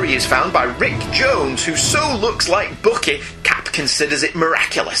 There he is found by Rick Jones, who so looks like Bucky, Cap considers it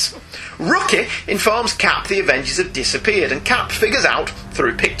miraculous. Rookie informs Cap the Avengers have disappeared, and Cap figures out,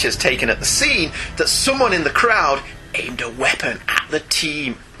 through pictures taken at the scene, that someone in the crowd aimed a weapon at the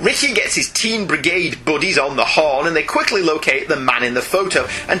team. Ricky gets his Teen Brigade buddies on the horn, and they quickly locate the man in the photo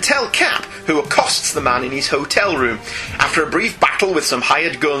and tell Cap, who accosts the man in his hotel room. After a brief battle with some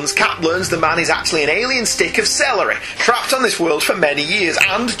hired guns, Cap learns the man is actually an alien stick of celery, trapped on this world for many years,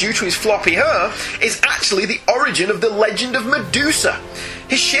 and, due to his floppy hair, is actually the origin of the legend of Medusa.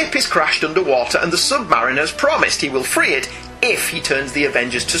 His ship is crashed underwater, and the submariners promised he will free it if he turns the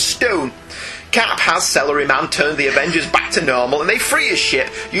Avengers to stone. Cap has Celery Man turn the Avengers back to normal, and they free his ship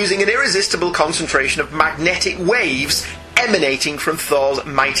using an irresistible concentration of magnetic waves emanating from Thor's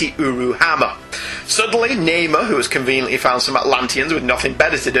mighty Uru hammer. Suddenly, Namor, who has conveniently found some Atlanteans with nothing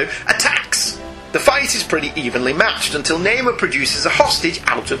better to do, attacks. The fight is pretty evenly matched until Namor produces a hostage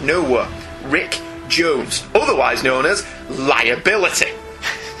out of nowhere, Rick Jones, otherwise known as Liability.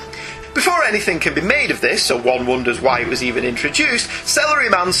 Before anything can be made of this, so one wonders why it was even introduced, Celery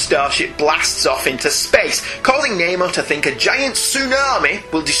Man's starship blasts off into space, causing Namor to think a giant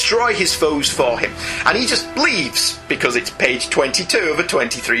tsunami will destroy his foes for him, and he just leaves, because it's page 22 of a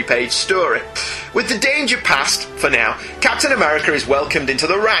 23-page story. With the danger past, for now, Captain America is welcomed into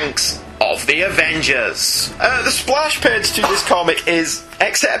the ranks of the Avengers. The splash page to this comic is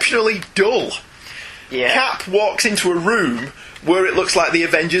exceptionally dull. Yeah. Cap walks into a room where it looks like the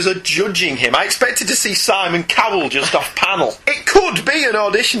Avengers are judging him. I expected to see Simon Cowell just off panel. It could be an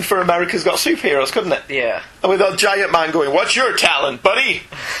audition for America's Got Superheroes, couldn't it? Yeah. And with a giant man going, "What's your talent, buddy?"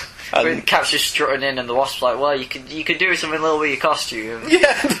 When Cap's just strutting in and the Wasp's like, well, you could do something little with your costume.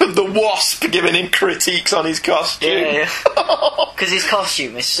 Yeah, the Wasp giving him critiques on his costume. Yeah. Because his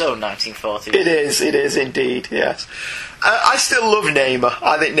costume is so 1940s. It is indeed, yes. I still love Namor.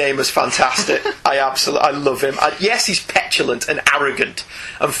 I think Namor's fantastic. I love him. Yes, he's petulant and arrogant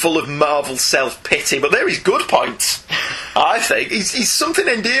and full of Marvel self-pity, but they're his good points. I think he's something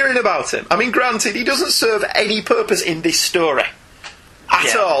endearing about him. I mean, granted, he doesn't serve any purpose in this story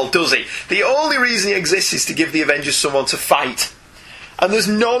at all, does he? The only reason he exists is to give the Avengers someone to fight. And there's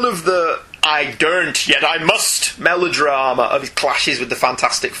none of the "I daren't, yet I must" melodrama of his clashes with the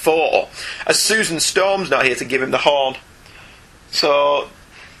Fantastic Four, as Susan Storm's not here to give him the horn. So,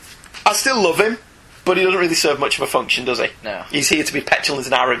 I still love him, but he doesn't really serve much of a function, does he? No. He's here to be petulant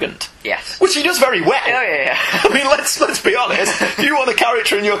and arrogant. Yes. Which he does very well. Yeah. I mean, let's be honest. If you want a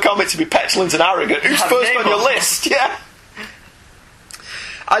character in your comic to be petulant and arrogant, who's first on your list? Yeah.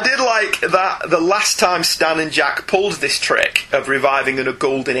 I did like that the last time Stan and Jack pulled this trick of reviving a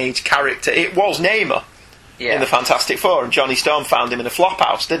Golden Age character, it was Namor in the Fantastic Four, and Johnny Storm found him in a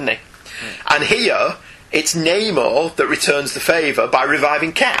flophouse, didn't he? And here, it's Namor that returns the favour by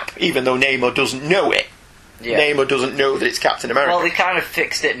reviving Cap, even though Namor doesn't know it. Yeah. Namor doesn't know that it's Captain America. Well, they kind of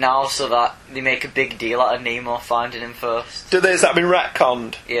fixed it now so that they make a big deal out of Namor finding him first. Has that been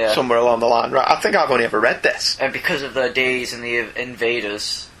retconned somewhere along the line? Right, I think I've only ever read this. And because of their days in the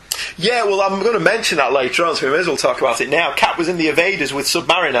Invaders. Yeah, well, I'm going to mention that later on, so we may as well talk about it now. Cap was in the Invaders with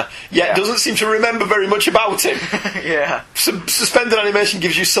Submariner, yet doesn't seem to remember very much about him. Yeah. Suspended animation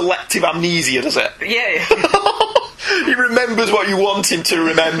gives you selective amnesia, does it? Yeah. He remembers what you want him to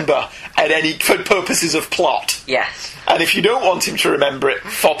remember for purposes of plot. Yes. And if you don't want him to remember it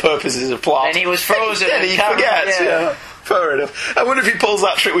for purposes of plot... And he was frozen. Then he forgets, yeah. Fair enough. I wonder if he pulls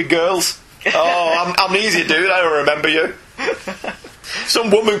that trick with girls. Oh, amnesia, dude, I don't remember you. Some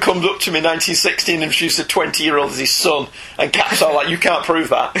woman comes up to me in 1960 and introduced a 20-year-old as his son, and Cap's all like, "You can't prove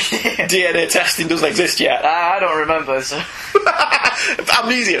that. DNA testing doesn't exist yet." I don't remember, so...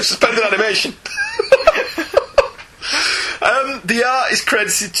 Amnesia, suspended animation. The art is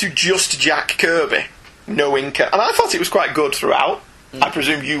credited to just Jack Kirby, no inker, and I thought it was quite good throughout. I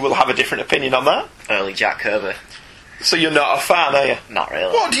presume you will have a different opinion on that. Early Jack Kirby. So you're not a fan, are you? Not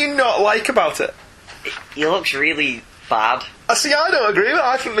really. What do you not like about it? He looks really bad. See, I don't agree with that.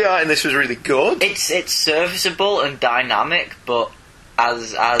 I think the art in this was really good. It's serviceable and dynamic, but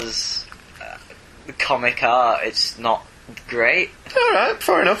as comic art, it's not great. Alright,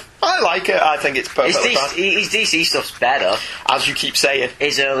 fair enough. I like it. I think it's perfectly fine. His DC stuff's better. As you keep saying.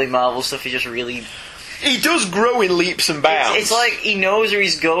 His early Marvel stuff is just really... He does grow in leaps and bounds. It's like he knows where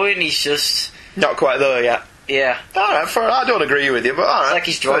he's going, he's just... Not quite there yet. Yeah. Alright, fair. I don't agree with you, but alright. It's like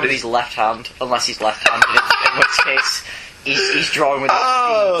he's drawing with his left hand, unless he's left-handed, in which case... He's drawing with...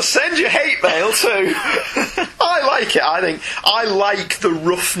 Send your hate mail too. I like it. I like the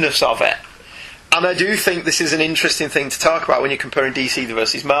roughness of it. And I do think this is an interesting thing to talk about when you're comparing DC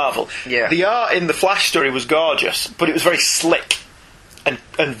versus Marvel. Yeah. The art in the Flash story was gorgeous, but it was very slick and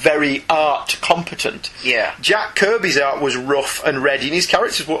very art competent. Yeah. Jack Kirby's art was rough and ready, and his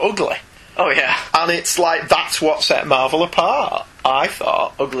characters were ugly. Oh, yeah. And it's like, that's what set Marvel apart, I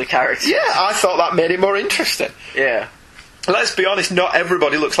thought. Ugly characters. Yeah, I thought that made it more interesting. Yeah. Let's be honest, not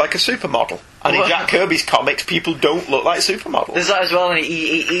everybody looks like a supermodel. And in Jack Kirby's comics, people don't look like supermodels. There's that as well, and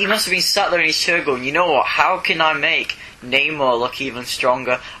he must have been sat there in his chair going, you know what, how can I make Namor look even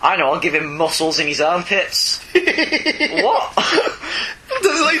stronger? I know, I'll give him muscles in his armpits. What?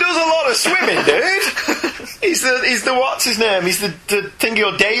 He does a lot of swimming, dude. He's the what's his name? He's the Thingy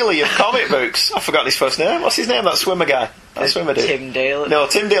O'Daly of comic books. I've forgotten his first name. What's his name, that swimmer guy? That swimmer dude. Tim Daly? No,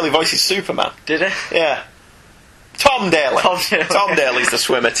 Tim Daly voices Superman. Did he? Yeah. Tom Daly. Tom Daly. Daly's the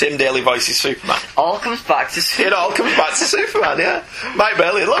swimmer. Tim Daly voices Superman. All comes back to Superman. It all comes back to Superman, yeah. Mike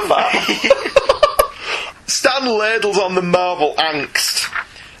Bailey, love that. Stan ladles on the Marvel angst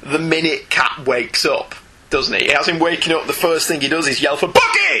the minute Cap wakes up, doesn't he? He has him waking up, the first thing he does is yell for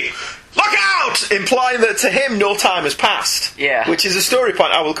Bucky! Look out! Implying that to him no time has passed. Yeah. Which is a story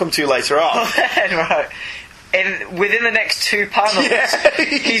point I will come to later on. Right. Within the next 2 panels,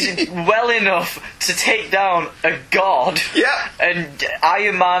 he's well enough to take down a god. Yeah. And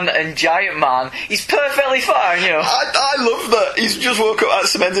Iron Man and Giant Man. He's perfectly fine, you know. I love that. He's just woke up at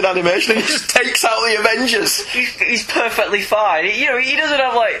cemented animation and he just takes out the Avengers. He's perfectly fine. You know, he doesn't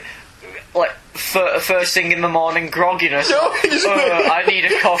have like first thing in the morning grogginess. No, I need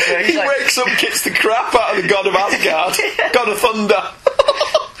a coffee. He wakes up, kicks the crap out of the god of Asgard, god of thunder.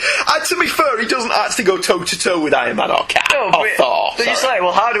 To be fair, he doesn't actually go toe-to-toe with Iron Man or Cap or Thor. They're just like,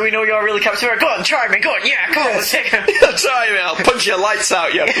 well, how do we know you're really Captain America? Go on, try me, go on, yeah, come on, let's take him. Try me, I'll punch your lights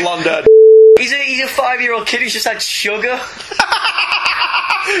out, you blonde-haired. He's a 5-year-old kid who's just had sugar.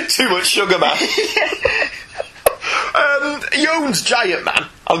 Too much sugar, man. He owns Giant Man.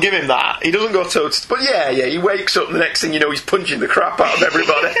 I'll give him that. He doesn't go toe-to-toe. But yeah, he wakes up and the next thing you know he's punching the crap out of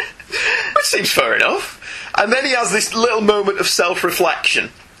everybody. Which seems fair enough. And then he has this little moment of self-reflection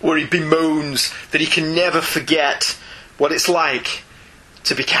where he bemoans that he can never forget what it's like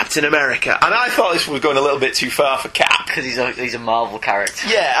to be Captain America. And I thought this was going a little bit too far for Cap. Because he's a Marvel character.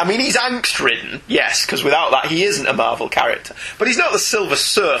 Yeah, I mean, he's angst-ridden, yes, because without that he isn't a Marvel character. But he's not the Silver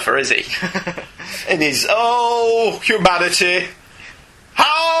Surfer, is he? In his, humanity,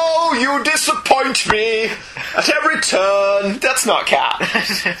 how you disappoint me at every turn. That's not Cap.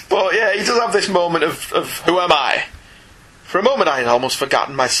 But yeah, he does have this moment of who am I? For a moment I had almost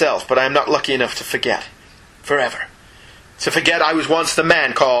forgotten myself, but I am not lucky enough to forget. Forever. To forget I was once the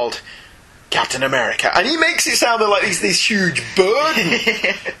man called Captain America. And he makes it sound like he's this huge burden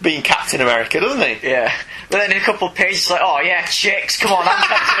being Captain America, doesn't he? Yeah. But then in a couple of pages, it's like, oh yeah, chicks, come on, I'm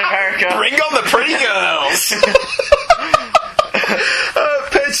Captain America. Bring on the pretty girls.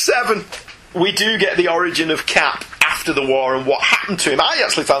 Page 7. We do get the origin of Cap after the war and what happened to him. I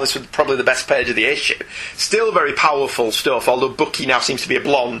actually found this was probably the best page of the issue. Still very powerful stuff, although Bucky now seems to be a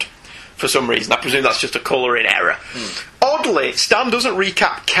blonde for some reason. I presume that's just a colouring error. Oddly, Stan doesn't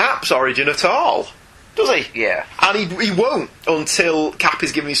recap Cap's origin at all, does he? Yeah. And he won't until Cap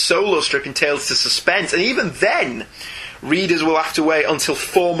is given his solo strip in Tales to Suspense, and even then, readers will have to wait until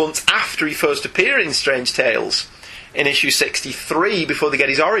 4 months after he first appeared in Strange Tales, in issue 63, before they get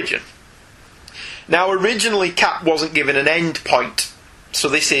his origin. Now, originally Cap wasn't given an end point, so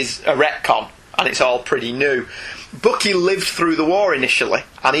this is a retcon, and it's all pretty new. Bucky lived through the war initially,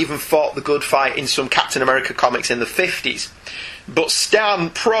 and even fought the good fight in some Captain America comics in the 50s. But Stan,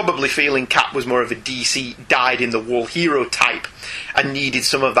 probably feeling Cap was more of a DC dyed-in-the-wool hero type, and needed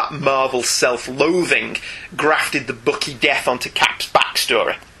some of that Marvel self-loathing, grafted the Bucky death onto Cap's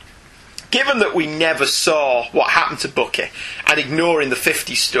backstory. Given that we never saw what happened to Bucky, and ignoring the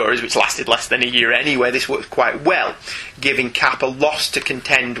 50s stories, which lasted less than a year anyway, this worked quite well, giving Cap a loss to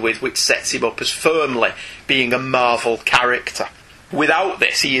contend with, which sets him up as firmly being a Marvel character. Without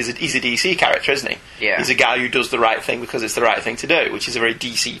this, he's a DC character, isn't he? Yeah. He's a guy who does the right thing because it's the right thing to do, which is a very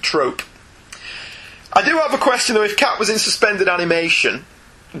DC trope. I do have a question, though. If Cap was in suspended animation,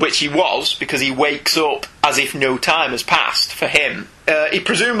 which he was, because he wakes up as if no time has passed for him, he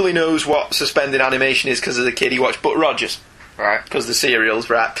presumably knows what suspended animation is because as a kid he watched Buck Rogers. Right. Because the serials,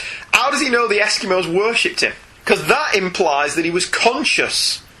 right. How does he know the Eskimos worshipped him? Because that implies that he was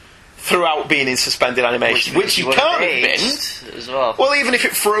conscious throughout being in suspended animation, which he can't have been. As well. Well, even if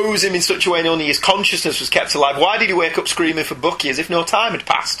it froze him in such a way and only his consciousness was kept alive, why did he wake up screaming for Bucky as if no time had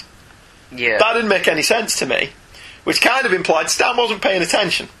passed? Yeah. That didn't make any sense to me. Which kind of implied Stan wasn't paying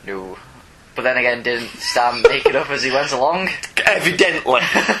attention. No. But then again, didn't Stan make it up as he went along? Evidently,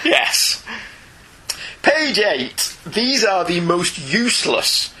 yes. Page 8. These are the most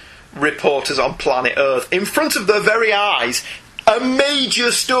useless reporters on planet Earth. In front of their very eyes, a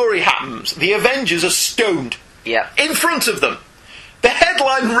major story happens. The Avengers are stoned. Yeah. In front of them. The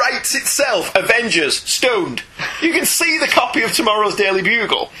headline writes itself, Avengers, stoned. You can see the copy of tomorrow's Daily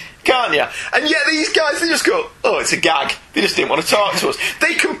Bugle, can't you? And yet these guys, they just go, oh, it's a gag. They just didn't want to talk to us.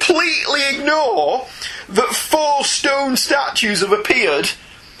 They completely ignore that 4 stone statues have appeared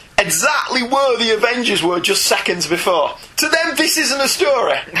exactly where the Avengers were just seconds before. To them, this isn't a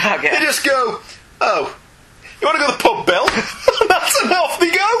story. Okay. They just go, oh, you want to go to the pub, Bill? That's enough.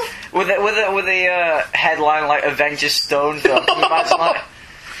 They go. With the headline like Avengers Stone film. Can you imagine like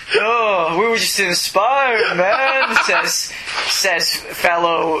Oh, we were just inspired, man, says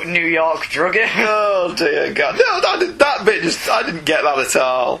fellow New York druggie. Oh dear God! No, that bit I didn't get that at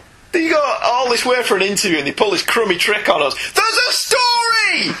all. You got all this way for an interview and they pull this crummy trick on us. There's a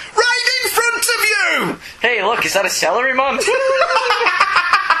story right in front of you. Hey, look, is that a celery man?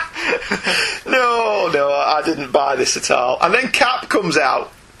 No, I didn't buy this at all. And then Cap comes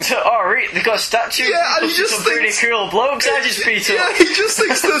out. Oh, they've got statues. Yeah, and he just some thinks, pretty cool blokes. I just beat up. Yeah, he just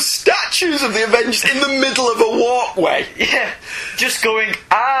thinks there's statues of the Avengers in the middle of a walkway. Yeah, just going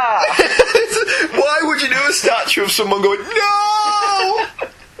ah. Why would you do a statue of someone going no?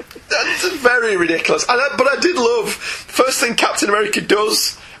 That's very ridiculous. But I did love first thing Captain America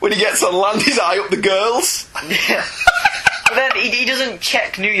does when he gets on land, he's eye up the girls. Yeah. But then he doesn't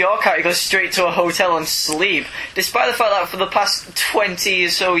check New York out, he goes straight to a hotel and sleep, despite the fact that for the past 20 or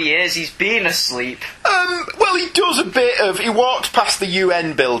so years he's been asleep. Well, he does a bit of... He walks past the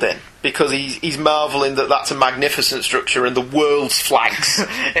UN building because he's marvelling that that's a magnificent structure and the world's flags are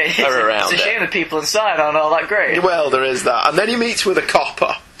around it. It's a shame the people inside aren't all that great. Well, there is that. And then he meets with a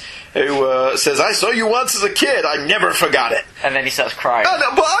copper who says, I saw you once as a kid, I never forgot it. And then he starts crying. But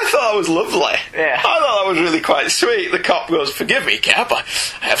I thought that was lovely. Yeah. I thought that was really quite sweet. The cop goes, forgive me, Cap, I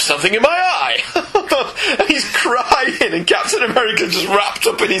have something in my eye. And he's crying, and Captain America just wrapped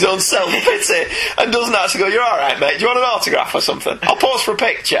up in his own self-pity and doesn't actually go, you're alright, mate, do you want an autograph or something? I'll pose for a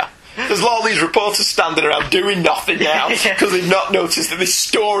picture. There's all these reporters standing around doing nothing now because they've not noticed that this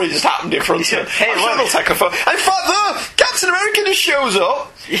story just happened in front of them. Hey, I'm sure they'll take a photo. In fact, though, Captain America just shows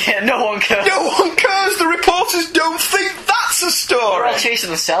up. Yeah, no one cares. No one cares. The reporters don't think that's a story. They're all chasing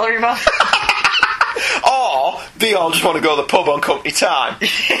the celery man. Or they all just want to go to the pub on company time.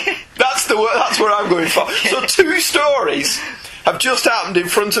 That's what I'm going for. So 2 stories have just happened in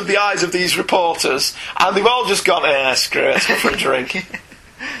front of the eyes of these reporters, and they've all just gone, screw it, let's go for a drink.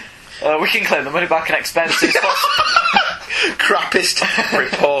 We can claim the money back in expenses. Crappiest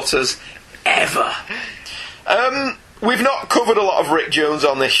reporters ever. We've not covered a lot of Rick Jones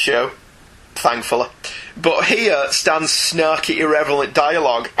on this show, thankfully. But here, Stan's snarky, irrelevant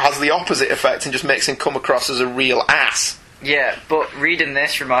dialogue has the opposite effect and just makes him come across as a real ass. Yeah, but reading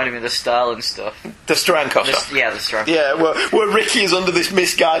this reminded me of the Stalin stuff. The Steranko stuff? Yeah, the Steranko. Yeah, where Ricky is under this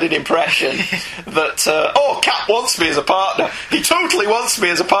misguided impression that, Cap wants me as a partner. He totally wants me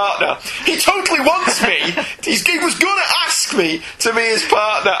as a partner. He totally wants me. He was going to ask me to be his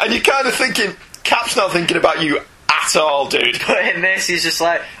partner. And you're kind of thinking, Cap's not thinking about you at all, dude. But in this, he's just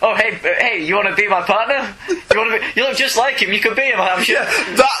like, oh, hey, you want to be my partner? You look just like him, you could be him, I'm sure.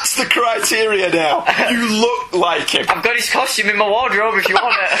 Yeah, that's the criteria now. You look like him. I've got his costume in my wardrobe if you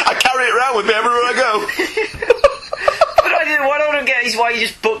want it. I carry it around with me everywhere I go. What I don't get is why he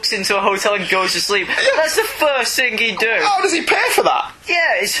just books into a hotel and goes to sleep. That's the first thing he'd do. How does he pay for that?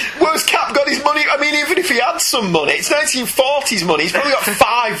 Yeah, Where's Cap got his money? I mean, even if he had some money, it's 1940s money. He's probably got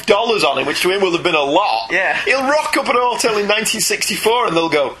 $5 on him, which to him will have been a lot. Yeah. He'll rock up at a hotel in 1964 and they'll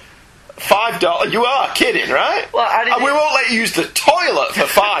go, $5? You are kidding, right? Well, and we won't let you use the toilet for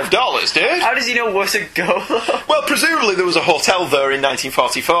 $5, dude. How does he know where to go? Well, presumably there was a hotel there in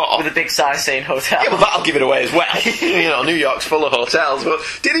 1944. With a big sign saying hotel. Yeah, well, that'll give it away as well. New York's full of hotels. But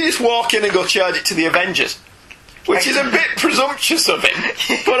did he just walk in and go charge it to the Avengers? Which is a bit presumptuous of him.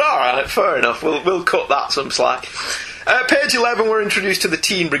 But alright, fair enough. We'll cut that some slack. Page 11, we're introduced to the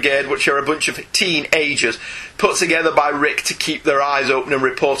Teen Brigade, which are a bunch of teenagers put together by Rick to keep their eyes open and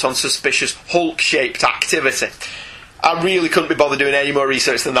report on suspicious Hulk-shaped activity. I really couldn't be bothered doing any more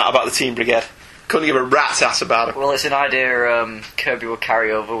research than that about the Teen Brigade. Couldn't give a rat's ass about it. Well, it's an idea Kirby will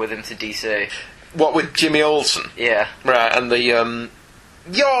carry over with him to DC. What, with Jimmy Olsen? Yeah. Right, and the...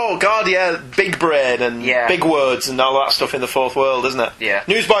 big brain and big words and all that stuff in the Fourth World, isn't it? Yeah.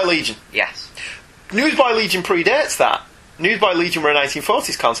 News by Legion. Yes. News by Legion predates that. News by Legion were a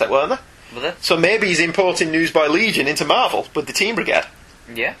 1940s concept, weren't they? Were they? So maybe he's importing News by Legion into Marvel with the Teen Brigade.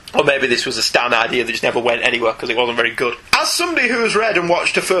 Yeah. Or maybe this was a Stan idea that just never went anywhere because it wasn't very good. As somebody who has read and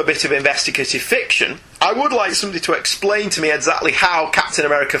watched a fair bit of investigative fiction, I would like somebody to explain to me exactly how Captain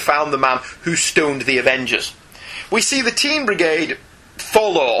America found the man who stoned the Avengers. We see the Teen Brigade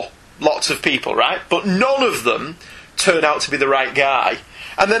follow lots of people, right? But none of them turn out to be the right guy.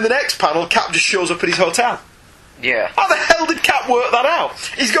 And then the next panel, Cap just shows up at his hotel. Yeah. How the hell did Cap work that out?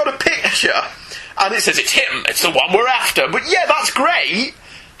 He's got a picture, and it says, it's him, it's the one we're after. But yeah, that's great.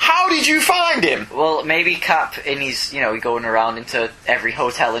 How did you find him? Well, maybe Cap in his, going around into every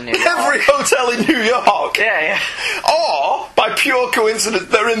hotel in New York. Every hotel in New York? Yeah. Or, by pure coincidence,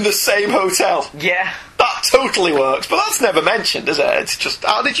 they're in the same hotel. Yeah. That totally works, but that's never mentioned, is it? It's just,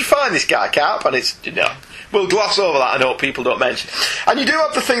 how did you find this guy, Cap? And it's, We'll gloss over that. I know people don't mention. And you do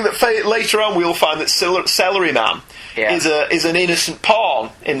have the thing that later on we'll find that Celery Man is an innocent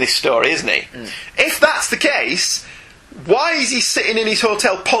pawn in this story, isn't he? If that's the case, why is he sitting in his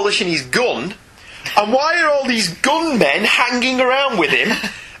hotel polishing his gun? And why are all these gunmen hanging around with him?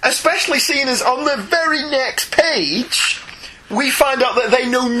 Especially seeing as on the very next page, we find out that they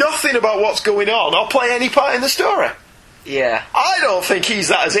know nothing about what's going on or play any part in the story. Yeah. I don't think he's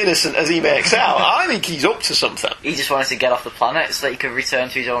that as innocent as he makes out. I think he's up to something. He just wanted to get off the planet so that he could return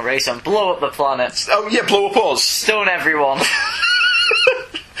to his own race and blow up the planet. Oh, yeah, blow up us. Stone everyone.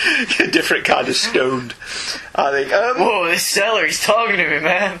 A different kind of stoned, I think. Whoa, this Celery's talking to me,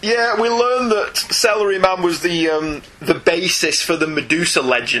 man. Yeah, we learned that Celery Man was the basis for the Medusa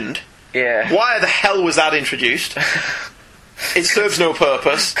legend. Yeah. Why the hell was that introduced? It serves no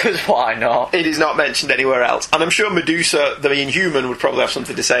purpose. Because why not? It is not mentioned anywhere else. And I'm sure Medusa, the Inhuman, would probably have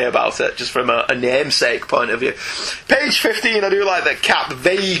something to say about it, just from a namesake point of view. Page 15, I do like that Cap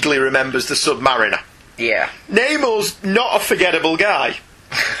vaguely remembers the Submariner. Yeah. Nemo's not a forgettable guy.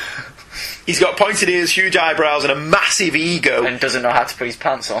 He's got pointed ears, huge eyebrows, and a massive ego. And doesn't know how to put his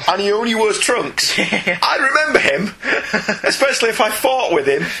pants on. And he only wears trunks. I remember him, especially if I fought with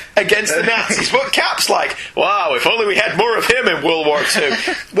him against the Nazis. But Cap's like, wow, if only we had more of him in World War II.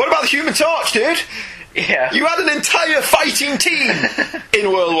 What about the Human Torch, dude? Yeah. You had an entire fighting team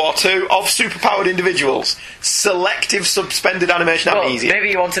in World War II of superpowered individuals. Selective suspended animation amnesia.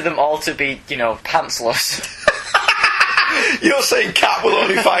 Maybe you wanted them all to be, pantsless. You're saying Cap will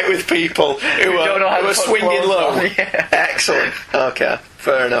only fight with people who are swinging low. Yeah. Excellent. Okay,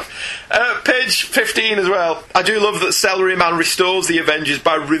 fair enough. Page 15 as well. I do love that Celery Man restores the Avengers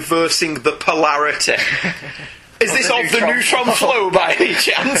by reversing the polarity. Is this of the neutron flow by any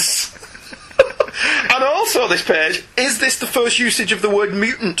chance? And also this page, is this the first usage of the word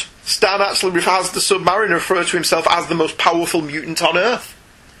mutant? Stan actually has the Submariner refer to himself as the most powerful mutant on Earth.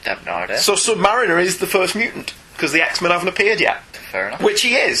 I have no idea. So Submariner is the first mutant, because the X-Men haven't appeared yet. Fair enough. Which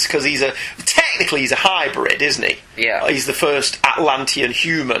he is, because technically he's a hybrid, isn't he? Yeah. He's the first Atlantean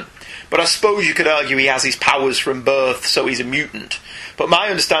human. But I suppose you could argue he has his powers from birth, so he's a mutant. But my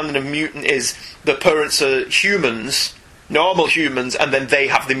understanding of mutant is the parents are humans, normal humans, and then they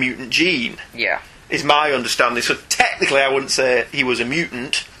have the mutant gene. Yeah. Is my understanding. So technically I wouldn't say he was a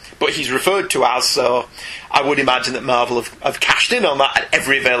mutant, but he's referred to as, so I would imagine that Marvel have cashed in on that at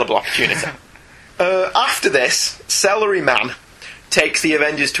every available opportunity. After this, Celery Man takes the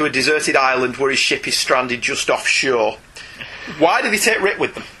Avengers to a deserted island where his ship is stranded just offshore. Why did he take Rip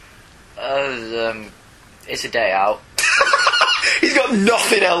with them? It's a day out. He's got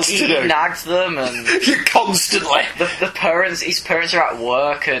nothing else to do. He nagged them and... Constantly. His parents are at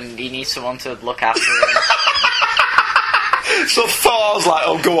work and he needs someone to look after him. So Thor's like,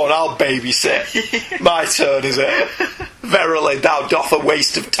 oh, go on, I'll babysit. My turn, is it? Verily, thou doth a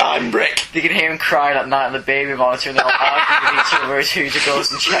waste of time, Brick. You can hear him crying at night on the baby monitor and they're all arguing with each other as Hooter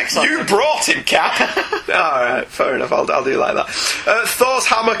goes and checks on You him. brought him, Cap. Alright, fair enough, I'll do like that. Thor's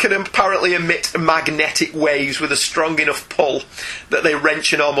hammer can apparently emit magnetic waves with a strong enough pull that they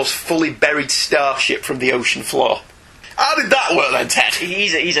wrench an almost fully buried starship from the ocean floor. How did that work then, Ted?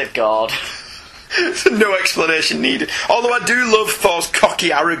 He's a god. No explanation needed. Although I do love Thor's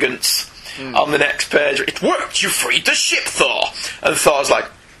cocky arrogance on the next page. It worked, you freed the ship, Thor. And Thor's like,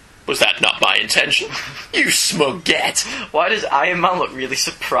 was that not my intention? You smug get. Why does Iron Man look really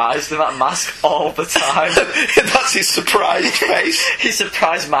surprised in that mask all the time? That's his surprised face. His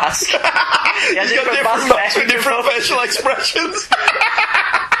surprised mask. He has He's got different facial expressions.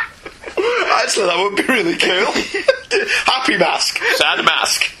 Actually, that would be really cool. Happy mask, sad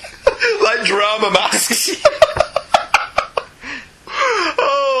mask. Like drama masks.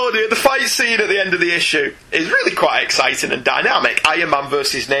 Oh dear, the fight scene at the end of the issue is really quite exciting and dynamic. Iron Man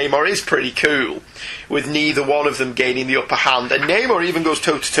versus Namor is pretty cool, with neither one of them gaining the upper hand, and Namor even goes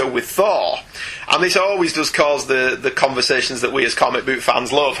toe-to-toe with Thor. And this always does cause the conversations that we as comic book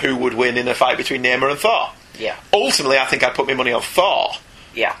fans love, who would win in a fight between Namor and Thor. Yeah. Ultimately, I think I'd put my money on Thor.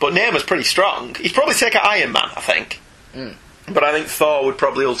 Yeah. But Namor's pretty strong. He'd probably take out Iron Man, I think. But I think Thor would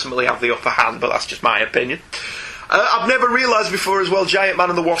probably ultimately have the upper hand, but that's just my opinion. I've never realised before as well, Giant Man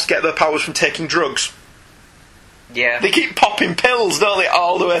and the Wasp get their powers from taking drugs. Yeah. They keep popping pills, don't they,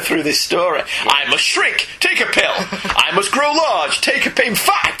 all the way through this story. Yeah. I must shrink, take a pill. I must grow large, take a pill. In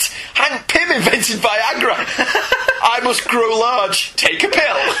fact, Hank Pym invented Viagra. I must grow large, take a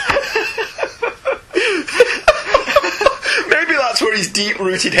pill. Maybe that's where his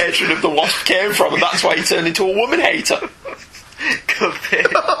deep-rooted hatred of the Wasp came from, and that's why he turned into a woman hater. Could be.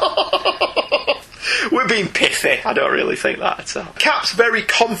 We're being pithy. I don't really think that at all. Cap's very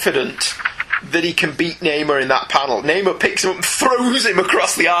confident that he can beat Namor in that panel. Namor picks him up and throws him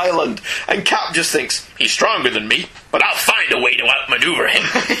across the island, and Cap just thinks, he's stronger than me, but I'll find a way to outmaneuver him.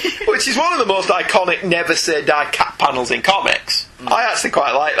 Which is one of the most iconic Never Say Die Cap panels in comics. I actually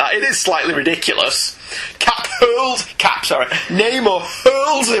quite like that. It is slightly ridiculous. Namor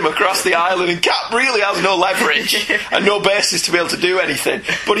hurls him across the island, and Cap really has no leverage and no basis to be able to do anything,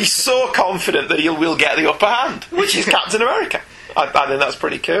 but he's so confident that he will get the upper hand, which is Captain America. I think that's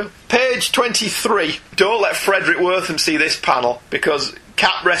pretty cool. Page 23. Don't let Frederick Wortham see this panel, because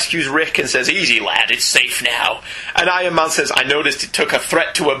Cap rescues Rick and says, easy lad, it's safe now. And Iron Man says, I noticed it took a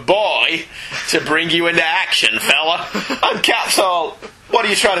threat to a boy to bring you into action, fella. And Cap's all, what are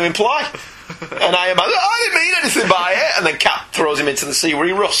you trying to imply? And Iron Man, I didn't mean anything by it. And then Cap throws him into the sea where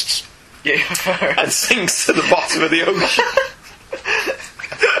he rusts. Yeah. And sinks to the bottom of the ocean.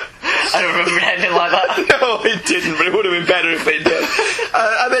 I don't remember anything like that. No, it didn't, but it would have been better if it did.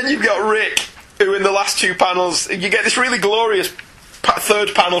 And then you've got Rick, who in the last two panels, you get this really glorious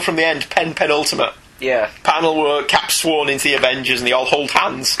third panel from the end, penultimate. Yeah. Panel where Cap's sworn into the Avengers and they all hold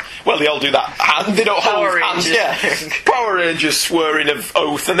hands. Well, they all do that. They don't hold hands. Yeah. Power Rangers swearing of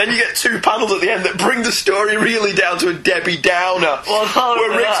oath. And then you get two panels at the end that bring the story really down to a Debbie Downer. Well,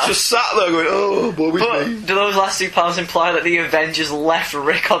 where Rick's just sat there going, oh, what we mean? Do those last two panels imply that the Avengers left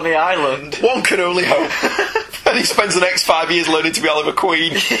Rick on the island? One can only hope. And he spends the next 5 years learning to be Oliver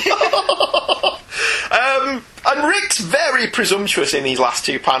Queen. And Rick's very presumptuous in these last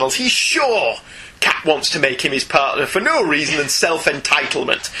two panels. He's sure Cap wants to make him his partner for no reason than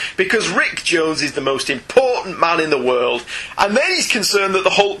self-entitlement, because Rick Jones is the most important man in the world, and then he's concerned that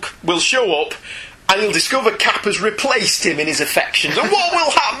the Hulk will show up and he'll discover Cap has replaced him in his affections, and what will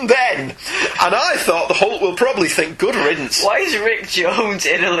happen then? And I thought the Hulk will probably think, good riddance. Why is Rick Jones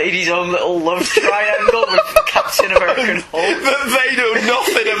in a lady's own little love triangle with Captain America and Hulk? That they know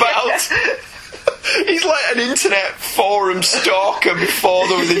nothing about. He's like an internet forum stalker before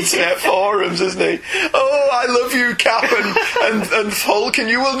there was internet forums, isn't he? Oh, I love you, Cap and Hulk, and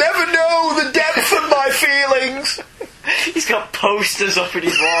you will never know the depth of my feelings. He's got posters up in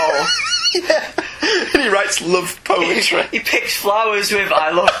his wall. Yeah. And he writes love poetry. He picks flowers with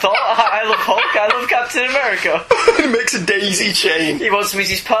I love Thor, I love Hulk, I love Captain America. He makes a daisy chain. He wants me as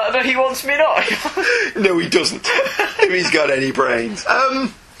his partner, he wants me not. No, he doesn't. If he's got any brains.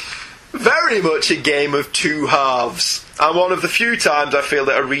 Very much a game of two halves, and one of the few times I feel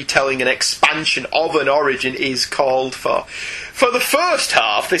that a retelling and expansion of an origin is called for. For the first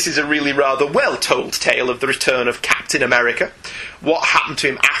half, this is a really rather well-told tale of the return of Captain America, what happened to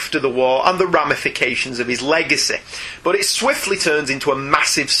him after the war, and the ramifications of his legacy. But it swiftly turns into a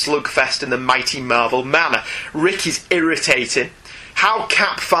massive slugfest in the mighty Marvel manner. Rick is irritating. How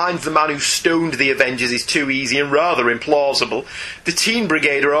Cap finds the man who stoned the Avengers is too easy and rather implausible. The Teen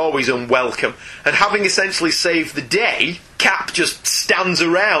Brigade are always unwelcome, and having essentially saved the day, Cap just stands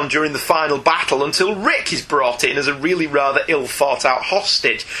around during the final battle until Rick is brought in as a really rather ill-thought-out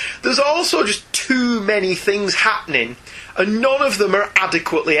hostage. There's also just too many things happening, and none of them are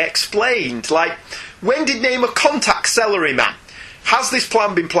adequately explained. Like, when did Namor contact Celery Man? Has this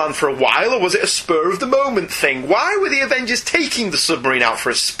plan been planned for a while, or was it a spur-of-the-moment thing? Why were the Avengers taking the submarine out for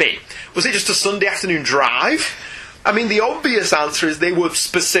a spin? Was it just a Sunday afternoon drive? I mean, the obvious answer is they were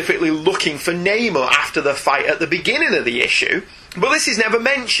specifically looking for Namor after the fight at the beginning of the issue, but this is never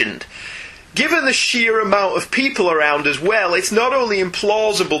mentioned. Given the sheer amount of people around as well, it's not only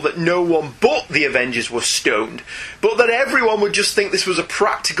implausible that no one but the Avengers were stoned, but that everyone would just think this was a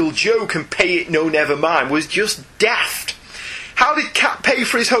practical joke and pay it no never mind was just daft. How did Cap pay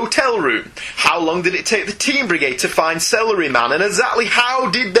for his hotel room? How long did it take the Teen Brigade to find Celery Man? And exactly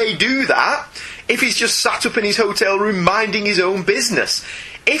how did they do that if he's just sat up in his hotel room minding his own business?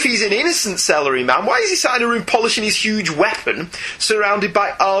 If he's an innocent Celery Man, why is he sat in a room polishing his huge weapon, surrounded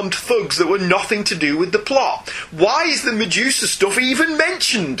by armed thugs that were nothing to do with the plot? Why is the Medusa stuff even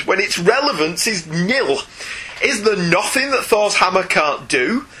mentioned when its relevance is nil? Is there nothing that Thor's hammer can't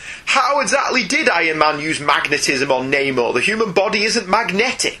do? How exactly did Iron Man use magnetism on Namor? The human body isn't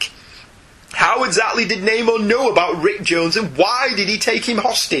magnetic. How exactly did Namor know about Rick Jones, and why did he take him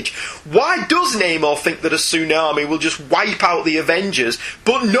hostage? Why does Namor think that a tsunami will just wipe out the Avengers,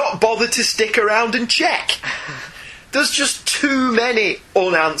 but not bother to stick around and check? There's just too many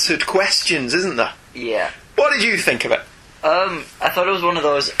unanswered questions, isn't there? Yeah. What did you think of it? I thought it was one of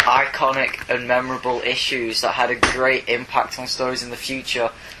those iconic and memorable issues that had a great impact on stories in the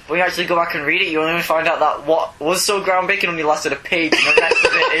future. When you actually go back and read it, you only find out that what was so groundbreaking only lasted a page, and the rest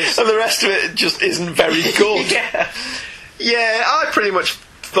of it is... and the rest of it just isn't very good. Yeah, I pretty much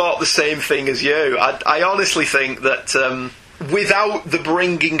thought the same thing as you. I honestly think that without the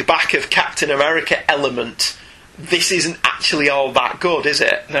bringing back of Captain America element, this isn't actually all that good, is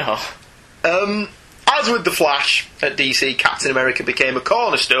it? No. As with The Flash at DC, Captain America became a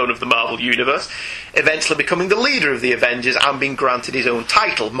cornerstone of the Marvel Universe, eventually becoming the leader of the Avengers and being granted his own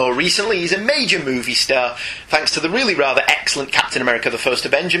title. More recently, he's a major movie star, thanks to the really rather excellent Captain America the First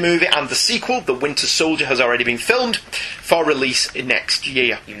Avenger movie, and the sequel, The Winter Soldier, has already been filmed for release next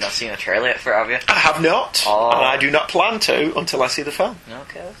year. You've not seen a trailer yet for it, have you? I have not, Oh. and I do not plan to until I see the film.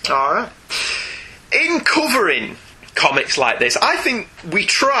 Okay. Alright. In covering comics like this, I think we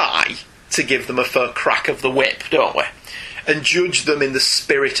try to give them a fair crack of the whip, don't we? And judge them in the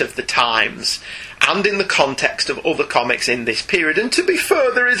spirit of the times and in the context of other comics in this period. And to be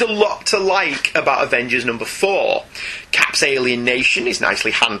fair, there is a lot to like about Avengers number 4. Cap's alien nation is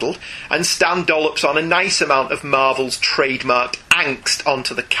nicely handled, and Stan dollops on a nice amount of Marvel's trademarked angst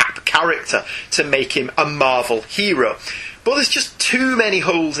onto the Cap character to make him a Marvel hero. But there's just too many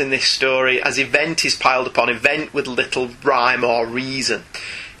holes in this story, as event is piled upon event with little rhyme or reason.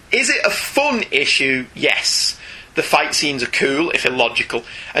 Is it a fun issue? Yes. The fight scenes are cool, if illogical,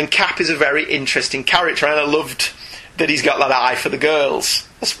 and Cap is a very interesting character, and I loved that he's got that eye for the girls.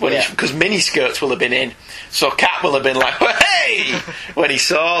 Because miniskirts will have been in, so Cap will have been like, hey, when he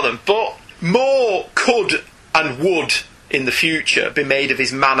saw them. But more could and would, in the future, be made of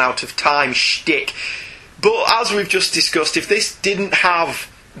his man-out-of-time shtick. But as we've just discussed, if this didn't have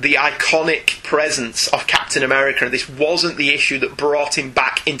the iconic presence of Captain America, and this wasn't the issue that brought him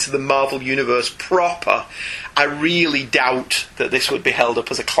back into the Marvel Universe proper, I really doubt that this would be held up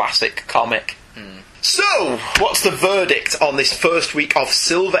as a classic comic. So, what's the verdict on this first week of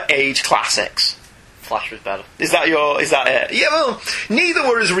Silver Age Classics? Flash was better. Is that it? Yeah, well, neither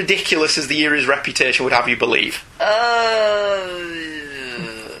were as ridiculous as the era's reputation would have you believe.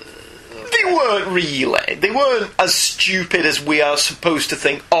 They weren't really. They weren't as stupid as we are supposed to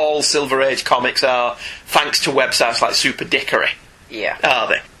think all Silver Age comics are, thanks to websites like Super Dickory. Yeah. Are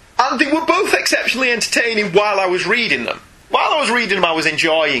they? And they were both exceptionally entertaining while I was reading them. While I was reading them, I was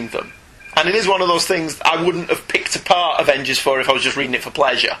enjoying them. And it is one of those things I wouldn't have picked apart Avengers for if I was just reading it for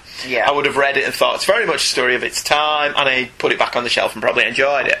pleasure. Yeah. I would have read it and thought, it's very much a story of its time, and I put it back on the shelf and probably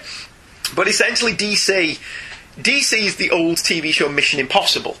enjoyed it. But essentially, DC is the old TV show Mission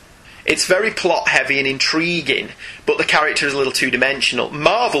Impossible. It's very plot-heavy and intriguing, but the character is a little two-dimensional.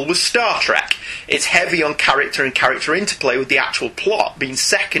 Marvel was Star Trek. It's heavy on character and character interplay, with the actual plot being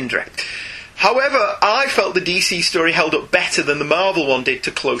secondary. However, I felt the DC story held up better than the Marvel one did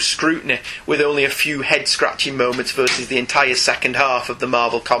to close scrutiny, with only a few head-scratching moments versus the entire second half of the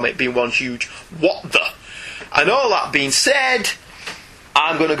Marvel comic being one huge what the. And all that being said,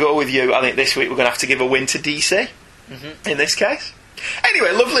 I'm going to go with you. I think this week we're going to have to give a win to DC, in this case.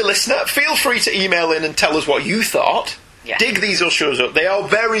 Anyway, lovely listener, feel free to email in and tell us what you thought. Yeah. Dig these shows up. They are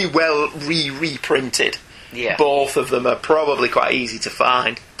very well reprinted. Yeah. Both of them are probably quite easy to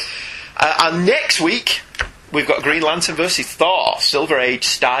find. And next week, we've got Green Lantern versus Thor, Silver Age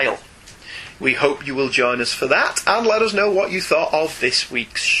style. We hope you will join us for that, and let us know what you thought of this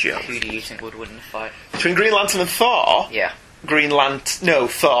week's show. Who do you think would win the fight? Between Green Lantern and Thor? Yeah.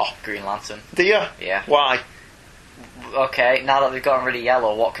 Thor. Green Lantern. Do you? Yeah. Why? Okay, now that they've gotten rid of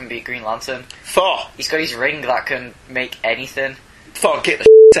Yellow, what can beat Green Lantern? Thor. He's got his ring that can make anything. Thor, get the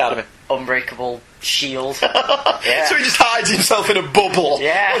out of him. Unbreakable shield. Yeah. So he just hides himself in a bubble.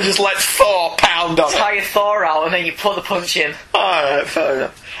 Yeah. And just lets Thor pound on it. Tie your Thor out and then you put the punch in. Alright, fair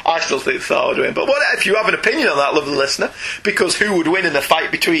enough. I still think Thor would win. But what if you have an opinion on that, lovely listener? Because who would win in the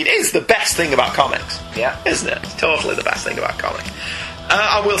fight between is the best thing about comics. Yeah. Isn't it? It's totally the best thing about comics.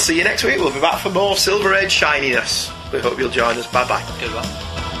 And we'll see you next week. We'll be back for more Silver Age shininess. We hope you'll join us. Bye-bye. Goodbye.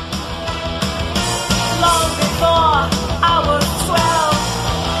 Long before I was 12,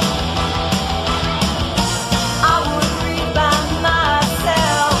 I would read by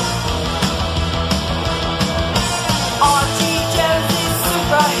myself. All teachers is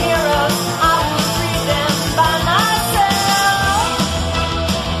superheroes, I would read them by myself.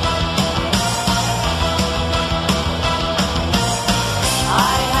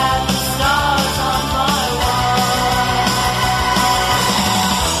 I had the stars on my wall.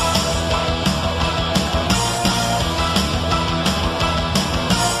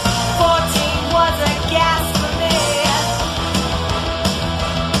 14 was a gas for me.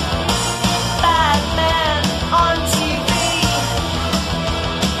 Batman on TV.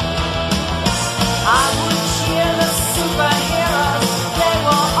 I would cheer the superheroes. They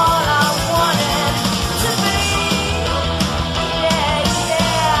were all I wanted to be. Yeah,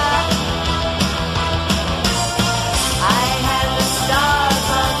 yeah. I had the stars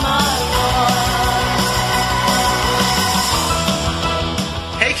on my wall.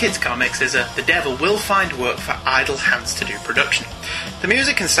 Kids Comics is a The Devil Will Find Work for Idle Hands to Do production. The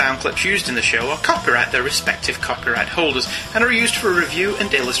music and sound clips used in the show are copyright their respective copyright holders and are used for review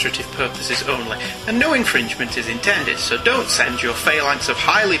and illustrative purposes only, and no infringement is intended, so don't send your phalanx of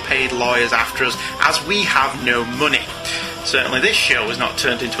highly paid lawyers after us, as we have no money. Certainly this show has not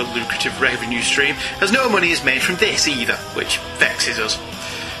turned into a lucrative revenue stream, as no money is made from this either, which vexes us.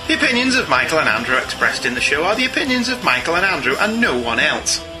 The opinions of Michael and Andrew expressed in the show are the opinions of Michael and Andrew and no one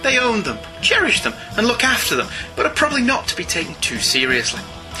else. They own them, cherish them, and look after them, but are probably not to be taken too seriously.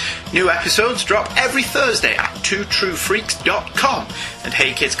 New episodes drop every Thursday at twotruefreaks.com, and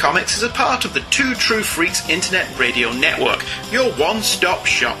Hey Kids Comics is a part of the Two True Freaks Internet Radio Network, your one-stop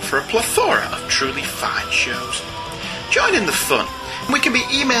shop for a plethora of truly fine shows. Join in the fun, and we can be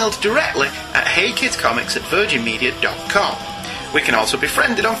emailed directly at heykidscomics@virginmedia.com. We can also be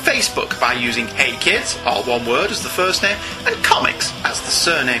friended on Facebook by using Hey Kids, all one word, as the first name, and Comics as the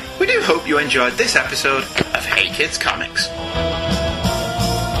surname. We do hope you enjoyed this episode of Hey Kids Comics.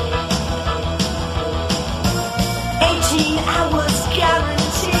 18 hours.